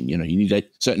 education. You know, you need a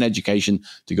certain education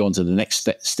to go on to the next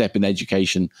step in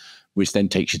education, which then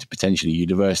takes you to potentially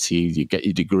university. You get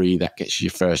your degree, that gets you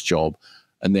your first job.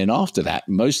 And then after that,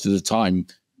 most of the time,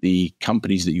 the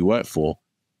companies that you work for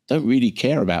don't really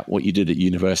care about what you did at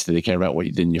university. They care about what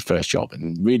you did in your first job.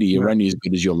 And really, you're only as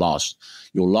good as your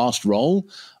last role,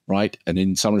 right? And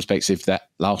in some respects, if that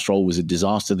last role was a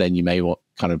disaster, then you may want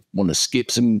to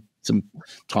skip some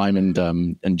time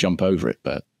and jump over it.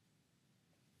 But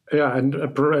yeah, and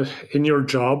in your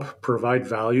job, provide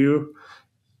value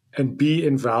and be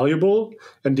invaluable.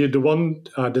 And the one,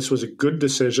 this was a good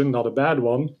decision, not a bad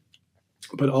one,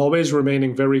 but always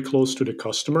remaining very close to the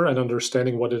customer and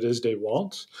understanding what it is they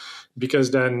want.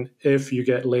 Because then if you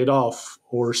get laid off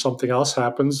or something else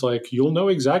happens, like, you'll know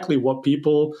exactly what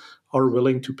people are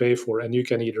willing to pay for. And you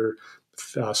can either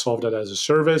solve that as a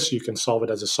service, you can solve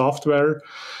it as a software,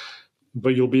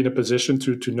 but you'll be in a position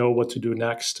to know what to do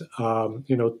next.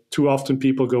 You know, too often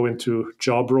people go into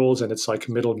job roles and it's like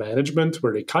middle management,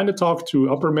 where they kind of talk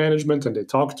to upper management and they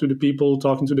talk to the people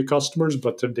talking to the customers,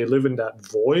 but they live in that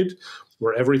void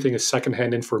where everything is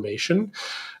secondhand information.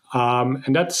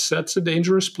 And that's a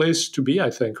dangerous place to be,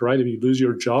 I think, right? If you lose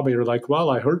your job and you're like, well,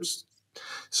 I heard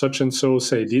such and so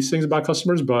say these things about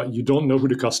customers, but you don't know who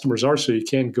the customers are, so you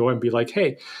can't go and be like,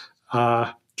 hey,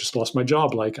 just lost my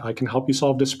job. Like, I can help you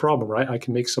solve this problem, right? I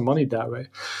can make some money that way.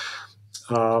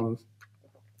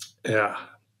 Yeah.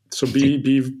 So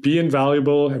be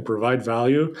invaluable and provide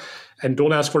value, and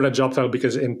don't ask for that job title,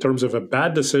 because in terms of a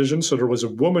bad decision, so there was a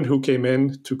woman who came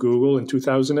in to Google in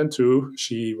 2002.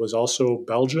 She was also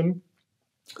Belgian.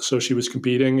 So she was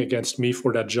competing against me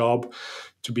for that job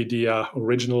to be the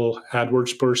original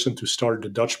AdWords person to start the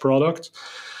Dutch product.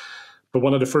 But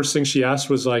one of the first things she asked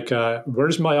was like,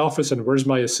 where's my office and where's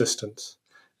my assistant?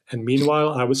 And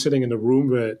meanwhile, I was sitting in a room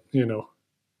with, you know,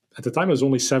 at the time it was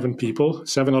only 7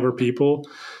 other people,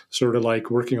 sort of like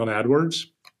working on AdWords.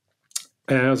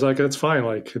 And I was like, that's fine.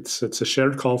 Like, it's a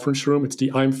shared conference room. It's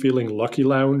the I'm Feeling Lucky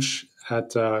Lounge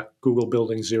at Google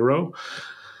Building 0.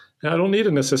 And I don't need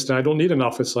an assistant. I don't need an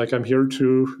office. Like, I'm here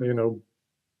to, you know,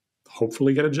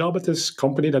 hopefully get a job at this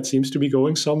company that seems to be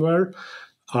going somewhere.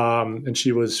 And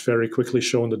she was very quickly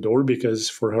shown the door, because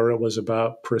for her it was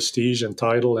about prestige and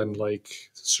title and like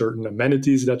certain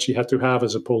amenities that she had to have,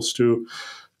 as opposed to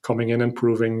coming in and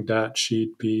proving that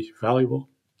she'd be valuable.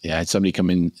 Yeah, I had somebody come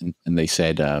in and they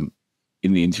said,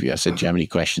 in the interview, I said, do you have any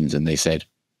questions? And they said,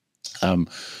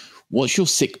 what's your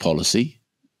sick policy?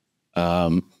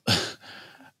 And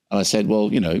I said,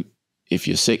 well, you know, if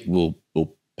you're sick, we'll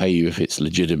pay you if it's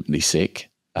legitimately sick.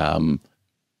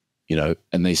 You know,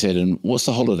 and they said, and what's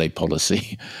the holiday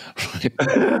policy? Right?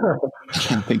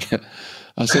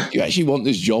 I said, do you actually want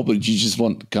this job, or do you just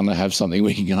want to kind of have something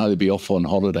where you can either be off on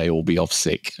holiday or be off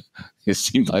sick? It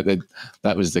seemed like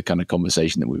that was the kind of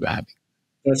conversation that we were having.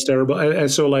 That's terrible. And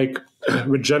so, like,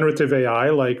 with generative AI,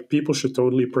 like, people should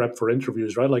totally prep for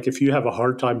interviews, right? Like, if you have a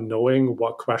hard time knowing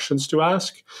what questions to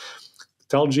ask,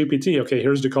 tell GPT, okay,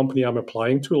 here's the company I'm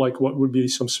applying to. Like, what would be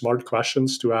some smart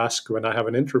questions to ask when I have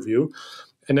an interview?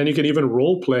 And then you can even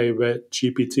role play with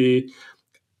GPT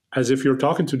as if you're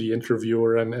talking to the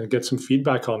interviewer and get some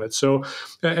feedback on it. So,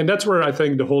 and that's where I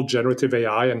think the whole generative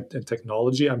AI and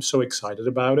technology, I'm so excited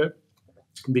about it,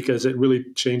 because it really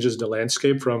changes the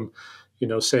landscape from, you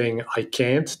know, saying I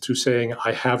can't to saying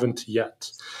I haven't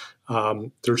yet.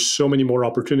 There's so many more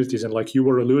opportunities. And like you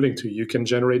were alluding to, you can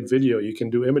generate video, you can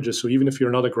do images. So even if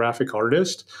you're not a graphic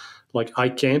artist, like I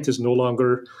can't is no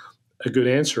longer a good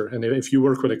answer. And if you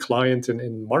work with a client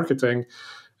in marketing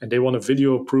and they want a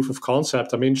video proof of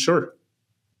concept, I mean, sure,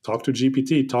 talk to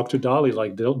GPT, talk to DALL-E,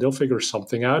 like they'll figure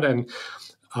something out. And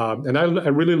I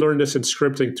really learned this in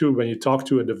scripting too. When you talk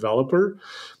to a developer,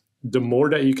 the more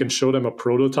that you can show them a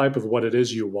prototype of what it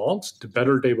is you want, the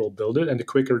better they will build it and the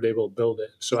quicker they will build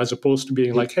it. So as opposed to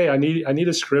being like, hey, I need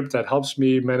a script that helps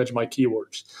me manage my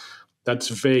keywords. that's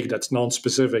vague, that's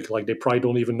non-specific. Like they probably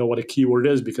don't even know what a keyword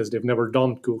is because they've never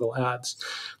done Google Ads.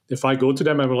 If I go to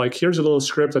them and I'm like, here's a little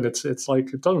script, and it's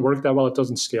like, it doesn't work that well, it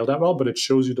doesn't scale that well, but it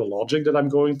shows you the logic that I'm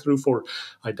going through for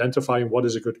identifying what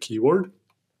is a good keyword.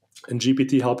 And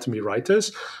GPT helped me write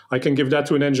this. I can give that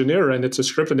to an engineer and it's a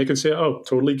script and they can say, oh,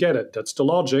 totally get it. That's the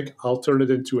logic. I'll turn it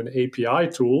into an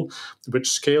API tool, which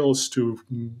scales to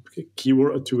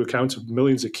keyword, to accounts of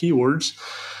millions of keywords.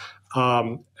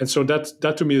 And so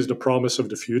that to me is the promise of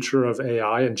the future of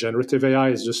AI, and generative AI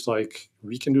is just like,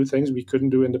 we can do things we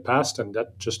couldn't do in the past. And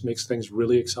that just makes things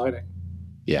really exciting.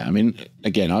 Yeah. I mean,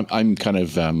 again, I'm kind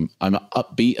of, I'm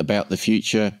upbeat about the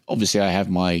future. Obviously I have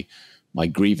my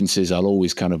grievances. I'll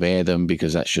always kind of air them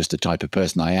because that's just the type of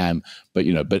person I am. But,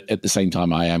 but at the same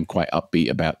time, I am quite upbeat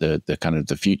about the kind of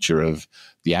the future of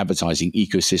the advertising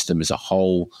ecosystem as a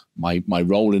whole, my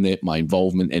role in it, my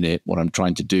involvement in it, what I'm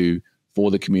trying to do for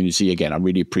the community. Again, I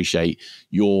really appreciate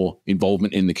your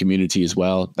involvement in the community as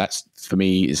well. That's, for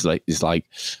me, is like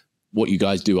what you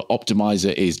guys do at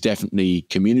Optmyzr is definitely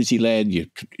community led. You're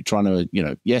trying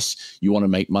to, yes, you want to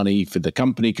make money for the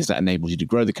company because that enables you to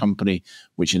grow the company,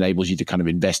 which enables you to kind of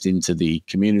invest into the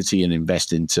community and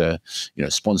invest into,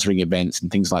 sponsoring events and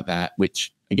things like that,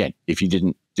 which again, if you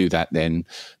didn't do that, then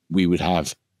we'd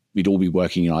all be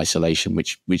working in isolation,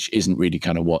 which isn't really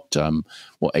kind of what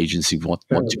agencies want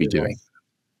to be doing.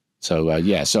 So,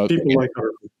 so people like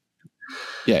our.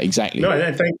 Yeah, exactly. No,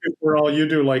 and thank you for all you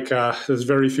do. Like, there's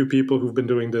very few people who've been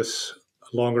doing this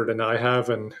longer than I have,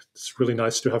 and it's really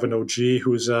nice to have an OG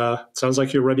who's. Sounds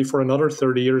like you're ready for another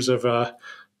 30 years of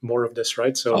more of this,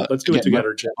 right? So let's do it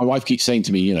together, Jim. My wife keeps saying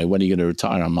to me, when are you going to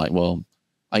retire? I'm like, well,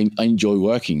 I enjoy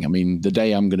working. I mean, the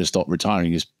day I'm going to stop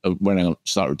retiring is when I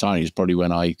start retiring is probably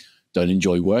when I don't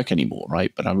enjoy work anymore,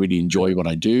 right? But I really enjoy what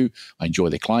I do. I enjoy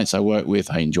the clients I work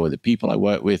with. I enjoy the people I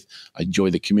work with. I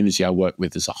enjoy the community I work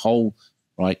with as a whole.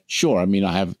 Right. Sure. I mean,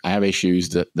 I have issues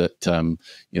that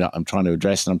I'm trying to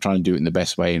address, and I'm trying to do it in the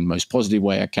best way and most positive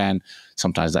way I can.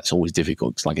 Sometimes that's always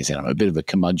difficult because, like I said, I'm a bit of a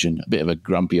curmudgeon, a bit of a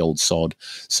grumpy old sod.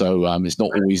 So it's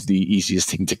not always the easiest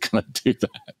thing to kind of do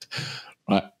that.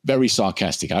 Right. Very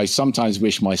sarcastic. I sometimes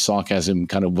wish my sarcasm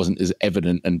kind of wasn't as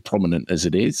evident and prominent as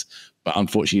it is, but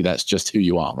unfortunately, that's just who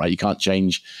you are. Right. You can't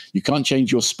change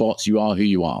your spots. You are who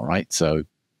you are. Right. So.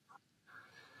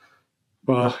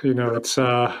 Well, it's.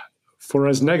 For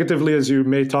as negatively as you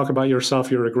may talk about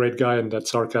yourself, you're a great guy, and that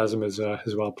sarcasm is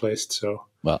well placed. So,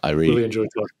 well, I really enjoyed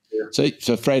talking to you.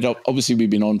 So Fred, obviously we've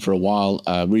been on for a while.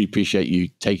 Really appreciate you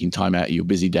taking time out of your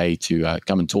busy day to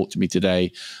come and talk to me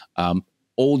today.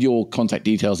 All your contact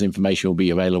details, information will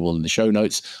be available in the show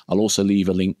notes. I'll also leave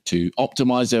a link to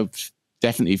Optmyzr.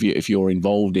 Definitely, if you're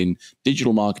involved in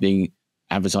digital marketing,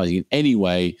 advertising in any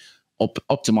way,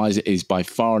 Optmyzr is by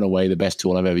far and away the best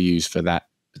tool I've ever used for that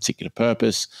particular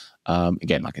purpose.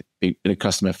 Again, like been a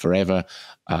customer forever.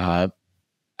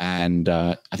 And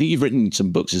I think you've written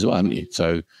some books as well, haven't you?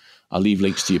 So I'll leave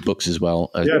links to your books as well.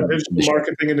 Digital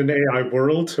marketing in an AI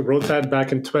world. I wrote that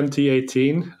back in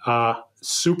 2018.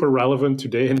 Super relevant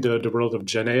today in the world of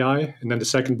Gen AI. And then the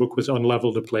second book was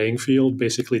Unlevel the Playing Field,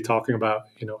 basically talking about,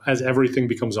 as everything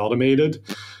becomes automated,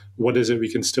 what is it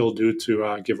we can still do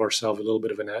to give ourselves a little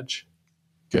bit of an edge?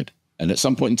 Good. And at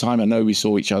some point in time, I know we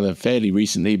saw each other fairly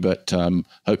recently, but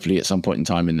hopefully at some point in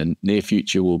time in the near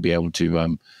future, we'll be able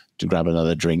to grab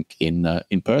another drink in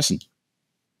person.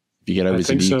 If you get over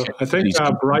to the UK, I think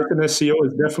Brighton SEO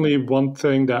is definitely one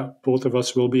thing that both of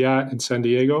us will be at in San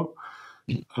Diego.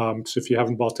 So if you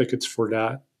haven't bought tickets for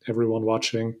that, everyone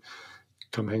watching,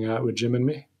 come hang out with Jim and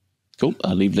me. Cool.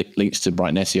 I'll leave links to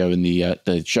Brighton SEO in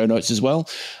the show notes as well.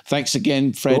 Thanks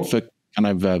again, Fred, for kind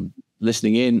of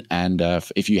listening in. And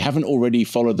if you haven't already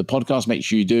followed the podcast, make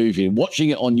sure you do. If you're watching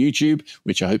it on YouTube,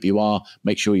 which I hope you are,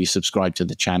 make sure you subscribe to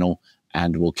the channel,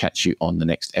 and we'll catch you on the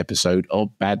next episode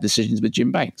of Bad Decisions with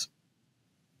Jim Banks.